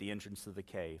stood at the entrance of the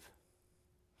cave.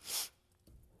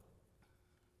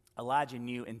 Elijah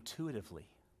knew intuitively.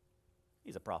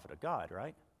 He's a prophet of God,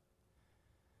 right?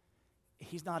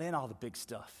 He's not in all the big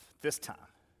stuff this time.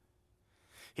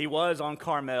 He was on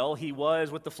Carmel. He was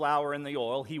with the flour and the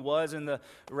oil. He was in the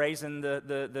raising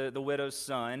the widow's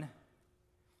son.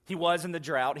 He was in the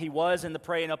drought. He was in the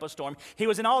praying up a storm. He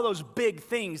was in all those big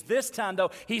things. This time,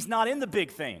 though, he's not in the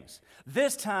big things.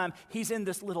 This time, he's in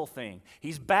this little thing.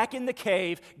 He's back in the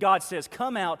cave. God says,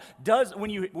 come out. When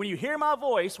you hear my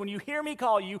voice, when you hear me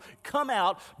call you, come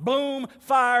out. Boom,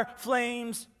 fire,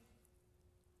 flames.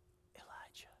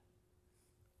 Elijah.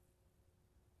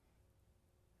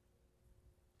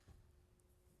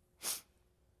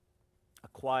 A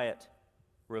quiet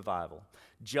revival.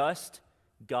 Just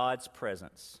God's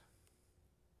presence.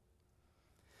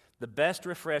 The best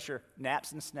refresher,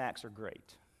 naps and snacks are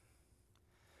great.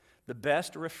 The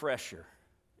best refresher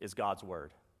is God's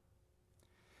Word.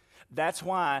 That's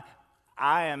why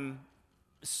I am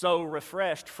so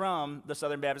refreshed from the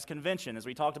Southern Baptist Convention. As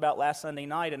we talked about last Sunday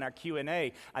night in our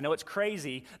Q&A, I know it's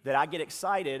crazy that I get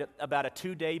excited about a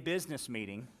 2-day business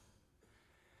meeting,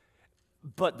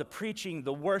 but the preaching,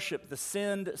 the worship, the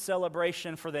send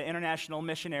celebration for the international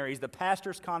missionaries, the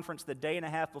pastor's conference the day and a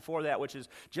half before that, which is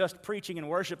just preaching and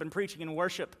worship and preaching and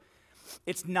worship.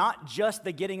 It's not just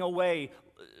the getting away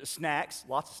snacks,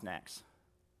 lots of snacks.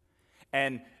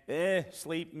 And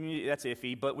sleep, that's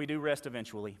iffy, but we do rest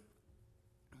eventually.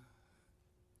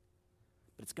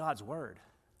 But it's God's Word.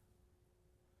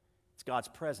 It's God's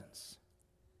presence.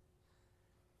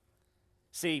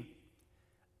 See,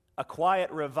 a quiet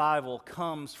revival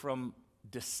comes from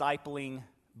discipling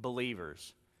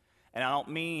believers. And I don't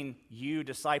mean you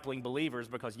discipling believers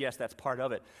because, yes, that's part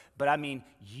of it. But I mean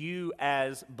you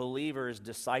as believers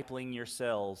discipling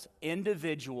yourselves,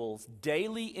 individuals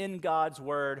daily in God's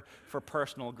Word for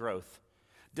personal growth.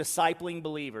 Discipling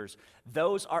believers.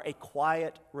 Those are a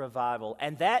quiet revival.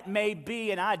 And that may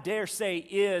be, and I dare say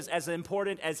is, as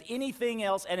important as anything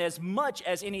else and as much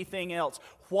as anything else,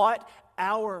 what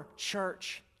our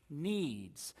church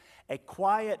needs. A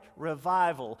quiet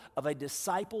revival of a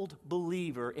discipled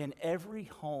believer in every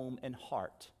home and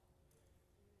heart,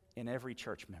 in every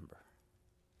church member.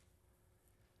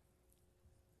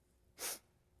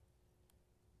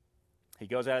 He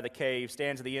goes out of the cave,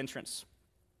 stands at the entrance,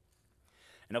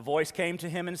 and a voice came to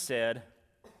him and said,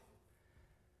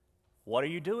 "What are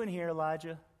you doing here,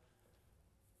 Elijah?"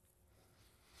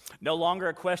 No longer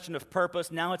a question of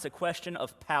purpose, now it's a question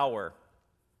of power.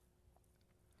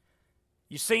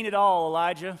 You've seen it all,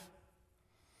 Elijah.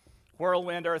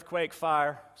 Whirlwind, earthquake,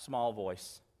 fire, small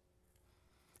voice.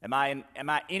 Am I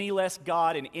any less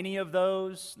God in any of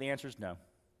those? The answer is no.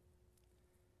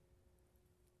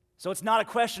 So it's not a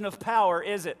question of power,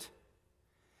 is it?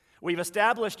 We've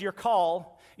established your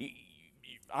call.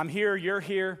 I'm here, you're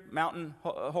here, Mountain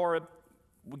Horeb.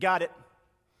 We got it.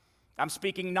 I'm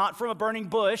speaking not from a burning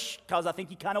bush, because I think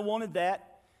you kind of wanted that.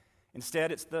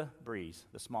 Instead, it's the breeze,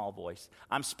 the small voice.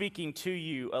 I'm speaking to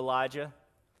you, Elijah.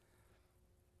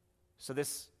 So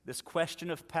this question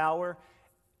of power,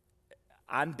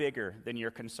 I'm bigger than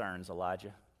your concerns,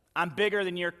 Elijah. I'm bigger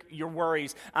than your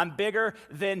worries. I'm bigger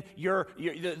than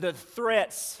the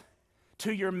threats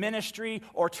to your ministry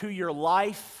or to your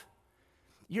life.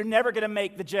 You're never going to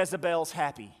make the Jezebels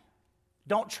happy.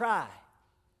 Don't try.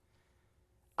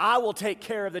 I will take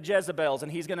care of the Jezebels,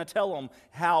 and he's going to tell them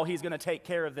how he's going to take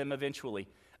care of them eventually.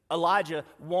 Elijah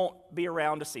won't be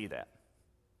around to see that,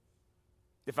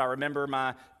 if I remember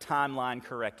my timeline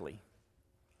correctly.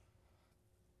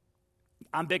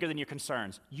 I'm bigger than your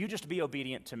concerns. You just be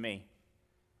obedient to me.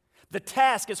 The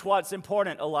task is what's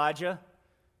important, Elijah.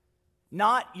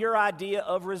 Not your idea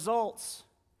of results.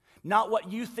 Not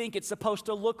what you think it's supposed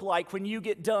to look like when you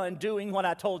get done doing what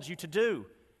I told you to do.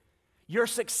 Your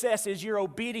success is your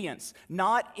obedience,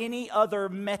 not any other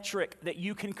metric that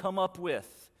you can come up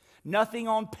with. Nothing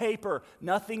on paper,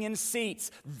 nothing in seats.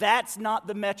 That's not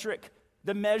the metric,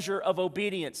 the measure of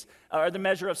obedience, or the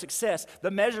measure of success.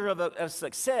 The measure of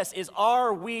success is,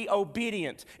 are we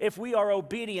obedient? If we are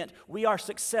obedient, we are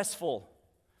successful.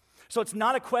 So it's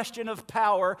not a question of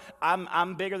power.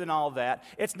 I'm bigger than all of that.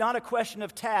 It's not a question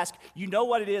of task. You know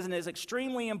what it is, and it is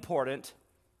extremely important.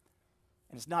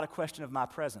 And it's not a question of my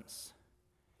presence.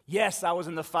 Yes, I was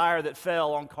in the fire that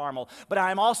fell on Carmel, but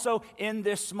I am also in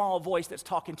this small voice that's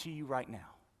talking to you right now.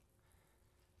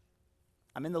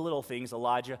 I'm in the little things,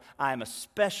 Elijah. I am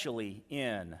especially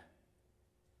in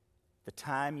the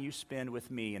time you spend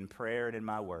with me in prayer and in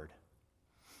my word.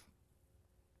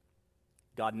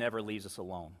 God never leaves us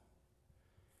alone.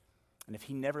 And if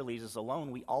he never leaves us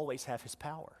alone, we always have his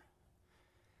power.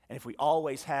 And if we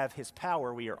always have his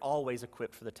power, we are always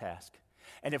equipped for the task.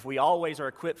 And if we always are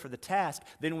equipped for the task,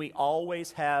 then we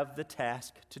always have the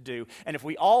task to do. And if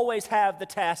we always have the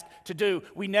task to do,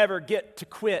 we never get to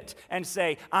quit and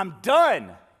say, I'm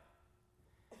done.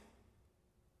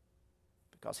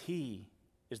 Because he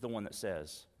is the one that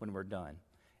says when we're done.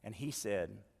 And he said,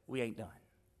 we ain't done.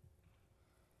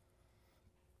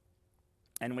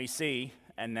 And we see,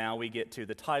 and now we get to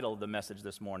the title of the message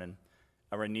this morning,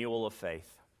 a renewal of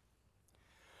faith.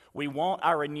 We want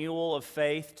our renewal of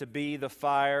faith to be the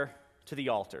fire to the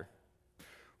altar.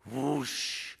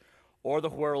 Whoosh. Or the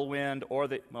whirlwind, or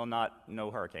the, well,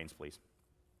 no hurricanes, please.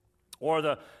 Or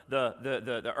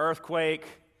the earthquake.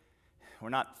 We're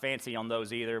not fancy on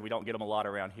those either. We don't get them a lot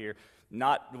around here.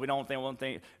 We don't think one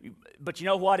thing. But you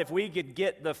know what? If we could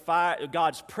get the fire,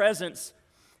 God's presence,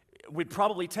 we'd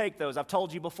probably take those. I've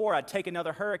told you before, I'd take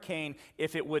another hurricane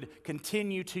if it would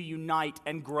continue to unite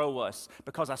and grow us,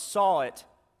 because I saw it.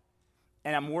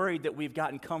 And I'm worried that we've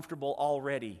gotten comfortable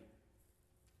already.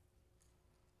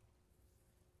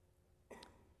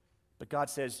 But God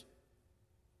says,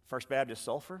 First Baptist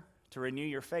Sulphur, to renew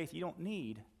your faith, you don't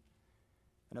need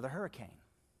another hurricane.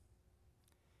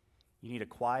 You need a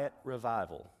quiet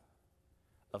revival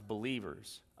of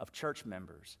believers, of church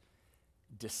members,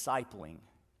 discipling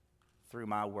through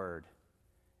my word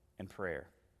and prayer.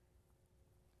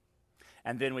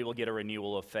 And then we will get a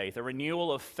renewal of faith. A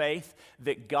renewal of faith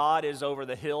that God is over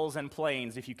the hills and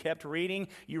plains. If you kept reading,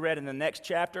 you read in the next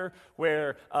chapter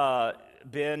where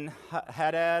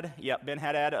Ben-Hadad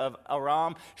of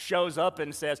Aram shows up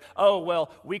and says, oh, well,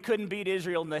 we couldn't beat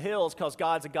Israel in the hills because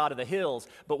God's a God of the hills,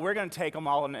 but we're going to take them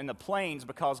all in the plains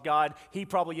because God, he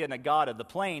probably isn't a God of the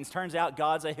plains. Turns out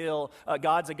God's a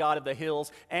God of the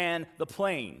hills and the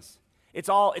plains. It's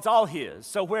all his.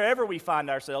 So wherever we find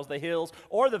ourselves, the hills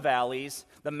or the valleys,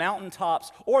 the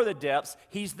mountaintops or the depths,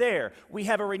 he's there. We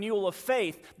have a renewal of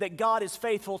faith that God is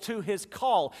faithful to his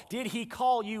call. Did he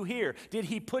call you here? Did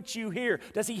he put you here?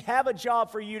 Does he have a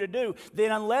job for you to do?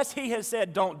 Then unless he has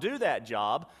said, don't do that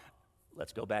job,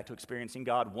 let's go back to experiencing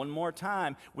God one more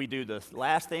time. We do the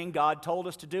last thing God told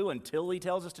us to do until he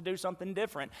tells us to do something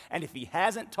different. And if he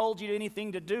hasn't told you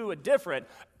anything to do different,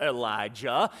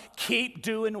 Elijah, keep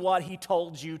doing what he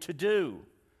told you to do.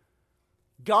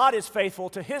 God is faithful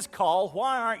to his call.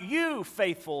 Why aren't you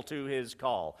faithful to his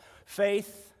call?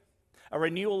 Faith, a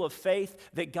renewal of faith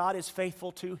that God is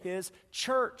faithful to his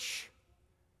church.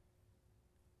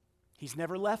 He's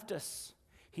never left us.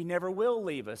 He never will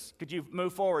leave us. Could you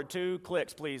move forward 2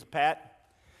 clicks, please, Pat?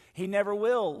 He never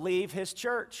will leave his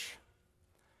church.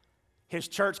 His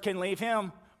church can leave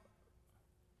him,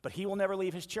 but he will never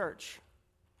leave his church.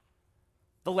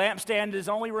 The lampstand is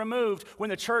only removed when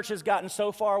the church has gotten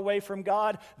so far away from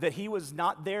God that he was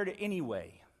not there to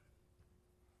anyway.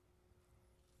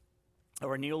 A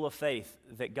renewal of faith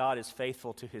that God is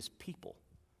faithful to his people.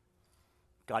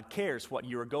 God cares what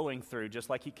you are going through, just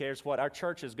like he cares what our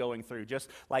church is going through, just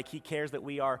like he cares that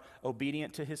we are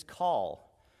obedient to his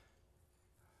call.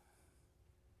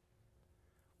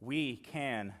 We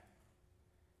can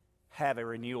have a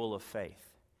renewal of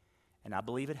faith, and I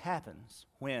believe it happens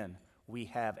when we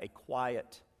have a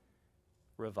quiet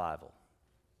revival.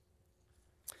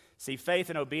 See, faith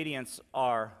and obedience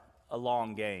are a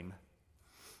long game.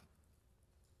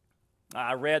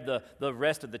 I read the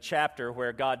rest of the chapter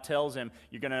where God tells him,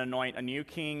 you're going to anoint a new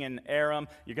king in Aram,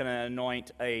 you're going to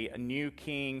anoint a new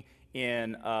king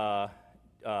in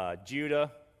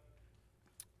Judah,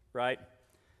 right?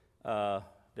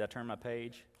 Did I turn my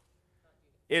page?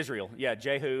 Israel, yeah,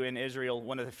 Jehu in Israel,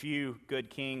 one of the few good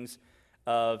kings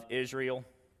of Israel.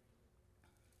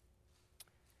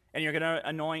 And you're going to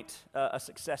anoint a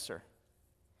successor.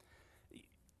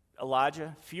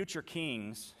 Elijah, future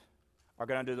kings are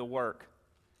going to do the work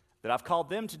that I've called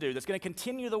them to do, that's going to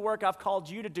continue the work I've called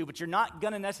you to do, but you're not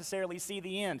going to necessarily see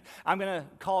the end. I'm going to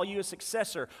call you a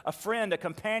successor, a friend, a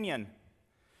companion.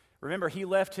 Remember, he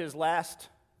left his last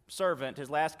servant,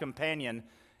 his last companion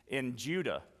in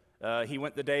Judah. He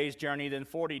went the day's journey, then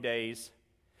 40 days.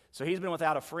 So he's been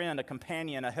without a friend, a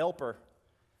companion, a helper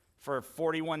for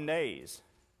 41 days.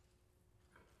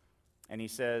 And he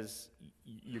says,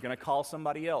 you're going to call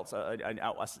somebody else,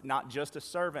 not just a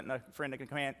servant and a friend and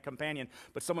a companion,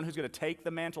 but someone who's going to take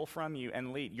the mantle from you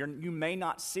and lead. You may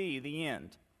not see the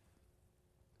end.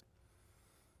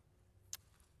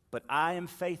 But I am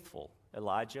faithful,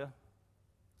 Elijah.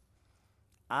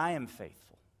 I am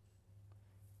faithful.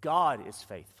 God is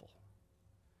faithful.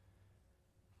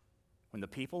 When the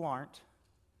people aren't,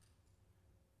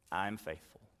 I am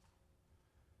faithful.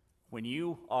 When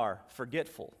you are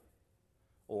forgetful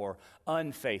or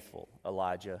unfaithful,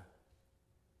 Elijah,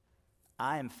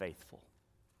 I am faithful.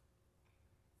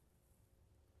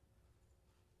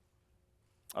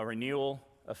 A renewal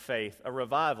of faith, a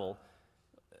revival,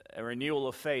 a renewal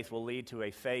of faith will lead to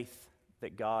a faith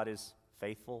that God is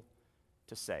faithful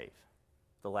to save.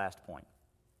 The last point.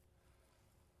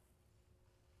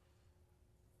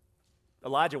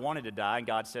 Elijah wanted to die, and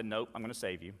God said, nope, I'm going to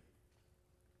save you.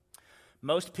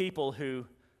 Most people who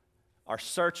are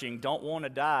searching don't want to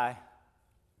die,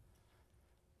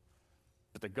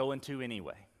 but they're going to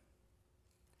anyway.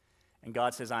 And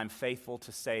God says, I'm faithful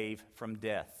to save from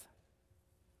death.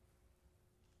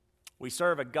 We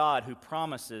serve a God who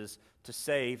promises to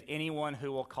save anyone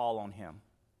who will call on him.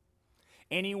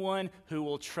 Anyone who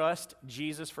will trust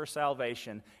Jesus for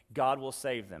salvation, God will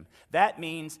save them. That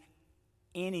means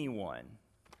anyone.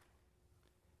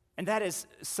 And that is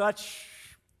such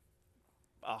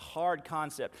a hard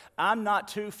concept. I'm not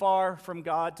too far from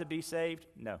God to be saved?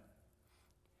 No.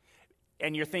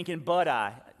 And you're thinking, but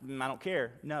I don't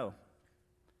care. No.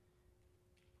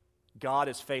 God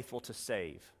is faithful to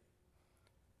save.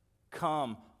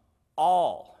 Come,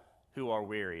 all who are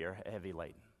weary or heavy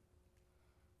laden,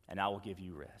 and I will give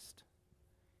you rest.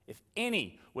 If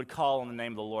any would call on the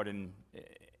name of the Lord, and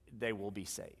they will be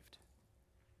saved.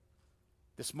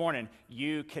 This morning,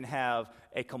 you can have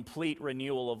a complete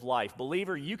renewal of life.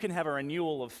 Believer, you can have a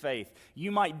renewal of faith.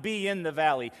 You might be in the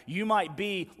valley. You might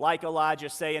be like Elijah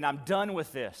saying, I'm done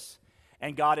with this.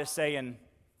 And God is saying,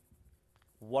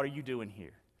 what are you doing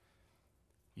here?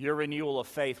 Your renewal of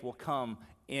faith will come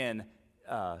in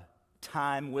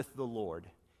time with the Lord,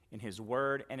 in His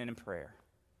Word and in prayer.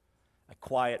 A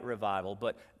quiet revival.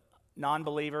 But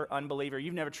non-believer, unbeliever,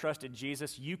 you've never trusted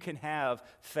Jesus, you can have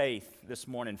faith this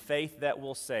morning, faith that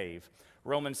will save.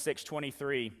 Romans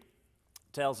 6:23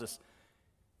 tells us,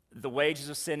 the wages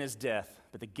of sin is death,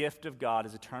 but the gift of God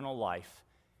is eternal life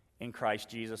in Christ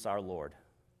Jesus our Lord.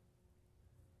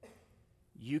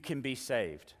 You can be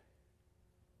saved.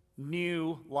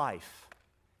 New life,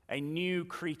 a new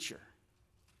creature.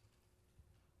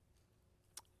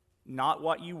 Not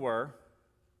what you were.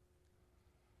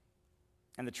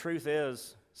 And the truth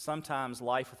is, sometimes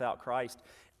life without Christ,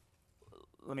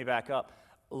 let me back up.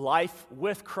 Life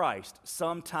with Christ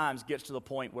sometimes gets to the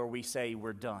point where we say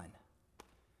we're done.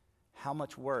 How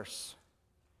much worse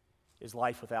is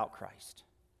life without Christ?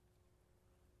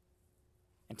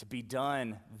 And to be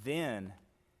done then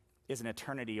is an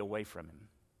eternity away from Him.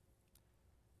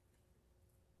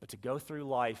 But to go through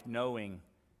life knowing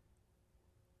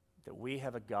that we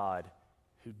have a God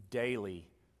who daily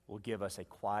will give us a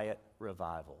quiet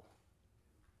revival.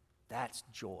 That's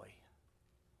joy.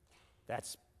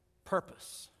 That's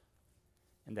purpose.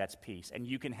 And that's peace. And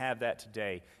you can have that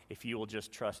today if you will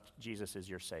just trust Jesus as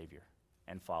your Savior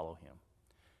and follow Him.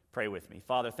 Pray with me.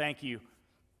 Father, thank you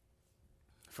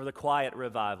for the quiet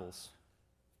revivals.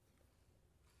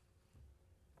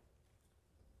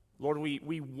 Lord,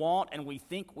 we want and we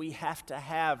think we have to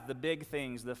have the big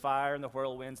things, the fire and the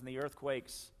whirlwinds and the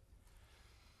earthquakes.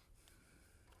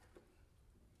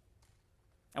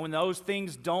 And when those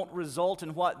things don't result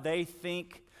in what they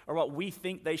think or what we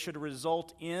think they should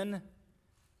result in,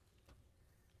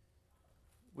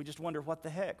 we just wonder, what the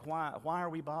heck? Why are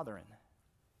we bothering?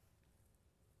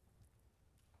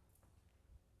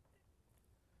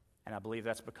 And I believe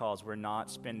that's because we're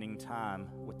not spending time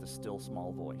with the still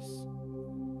small voice.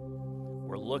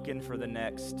 We're looking for the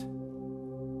next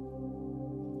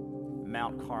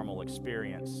Mount Carmel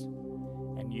experience,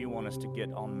 and you want us to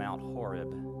get on Mount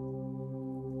Horeb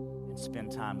and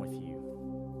spend time with you.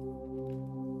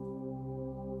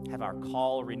 Have our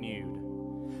call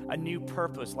renewed. a new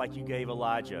purpose like you gave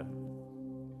Elijah,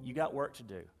 you got work to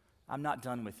do. I'm not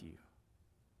done with you.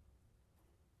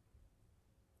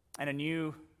 And a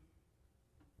new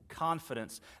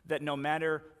confidence that no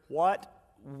matter what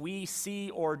we see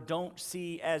or don't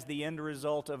see as the end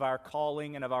result of our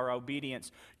calling and of our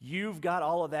obedience, you've got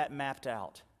all of that mapped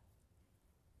out.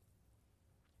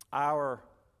 Our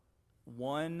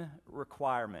one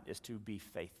requirement is to be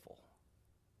faithful.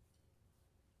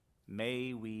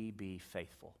 May we be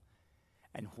faithful.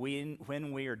 And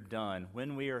when we are done,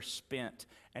 when we are spent,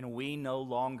 and we no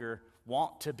longer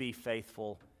want to be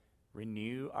faithful,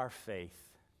 renew our faith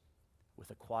with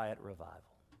a quiet revival.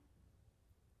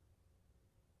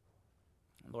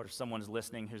 Lord, if someone's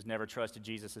listening who's never trusted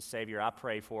Jesus as Savior, I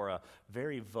pray for a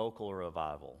very vocal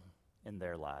revival in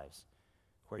their lives,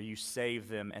 where you save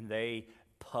them and they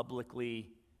publicly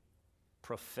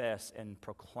profess and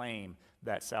proclaim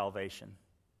that salvation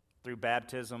through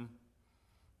baptism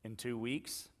in 2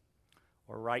 weeks,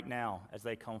 or right now as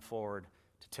they come forward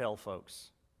to tell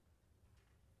folks,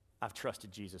 I've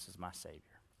trusted Jesus as my Savior.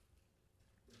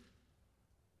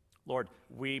 Lord,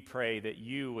 we pray that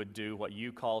you would do what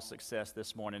you call success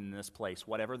this morning in this place,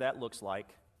 whatever that looks like,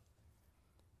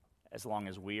 as long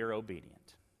as we are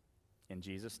obedient. In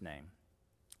Jesus' name,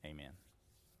 amen.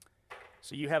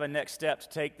 So you have a next step to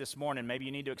take this morning. Maybe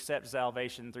you need to accept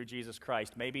salvation through Jesus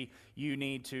Christ. Maybe you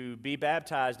need to be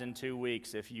baptized in 2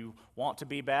 weeks. If you want to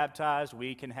be baptized,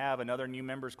 we can have another new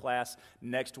members class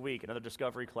next week, another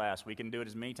discovery class. We can do it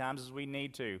as many times as we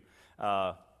need to.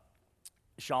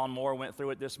 Sean Moore went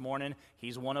through it this morning.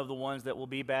 He's one of the ones that will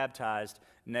be baptized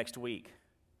next week.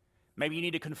 Maybe you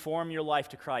need to conform your life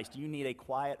to Christ. You need a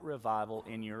quiet revival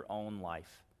in your own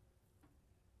life.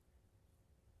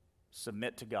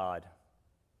 Submit to God.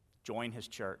 Join his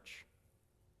church.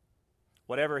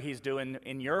 Whatever he's doing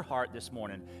in your heart this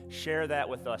morning, share that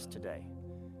with us today.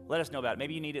 Let us know about it.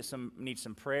 Maybe you need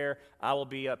some prayer. I will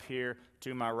be up here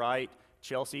to my right.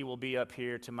 Chelsea will be up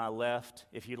here to my left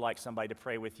if you'd like somebody to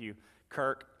pray with you.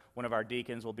 Kirk, one of our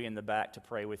deacons, will be in the back to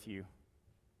pray with you.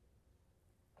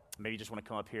 Maybe you just want to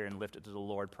come up here and lift it to the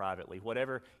Lord privately.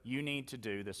 Whatever you need to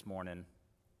do this morning,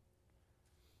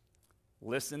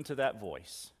 listen to that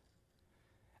voice.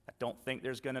 I don't think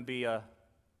there's going to be a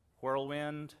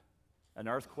whirlwind, an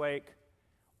earthquake,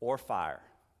 or fire.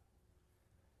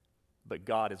 But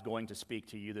God is going to speak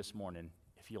to you this morning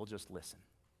if you'll just listen.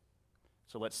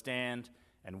 So let's stand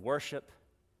and worship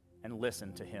and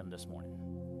listen to him this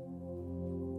morning.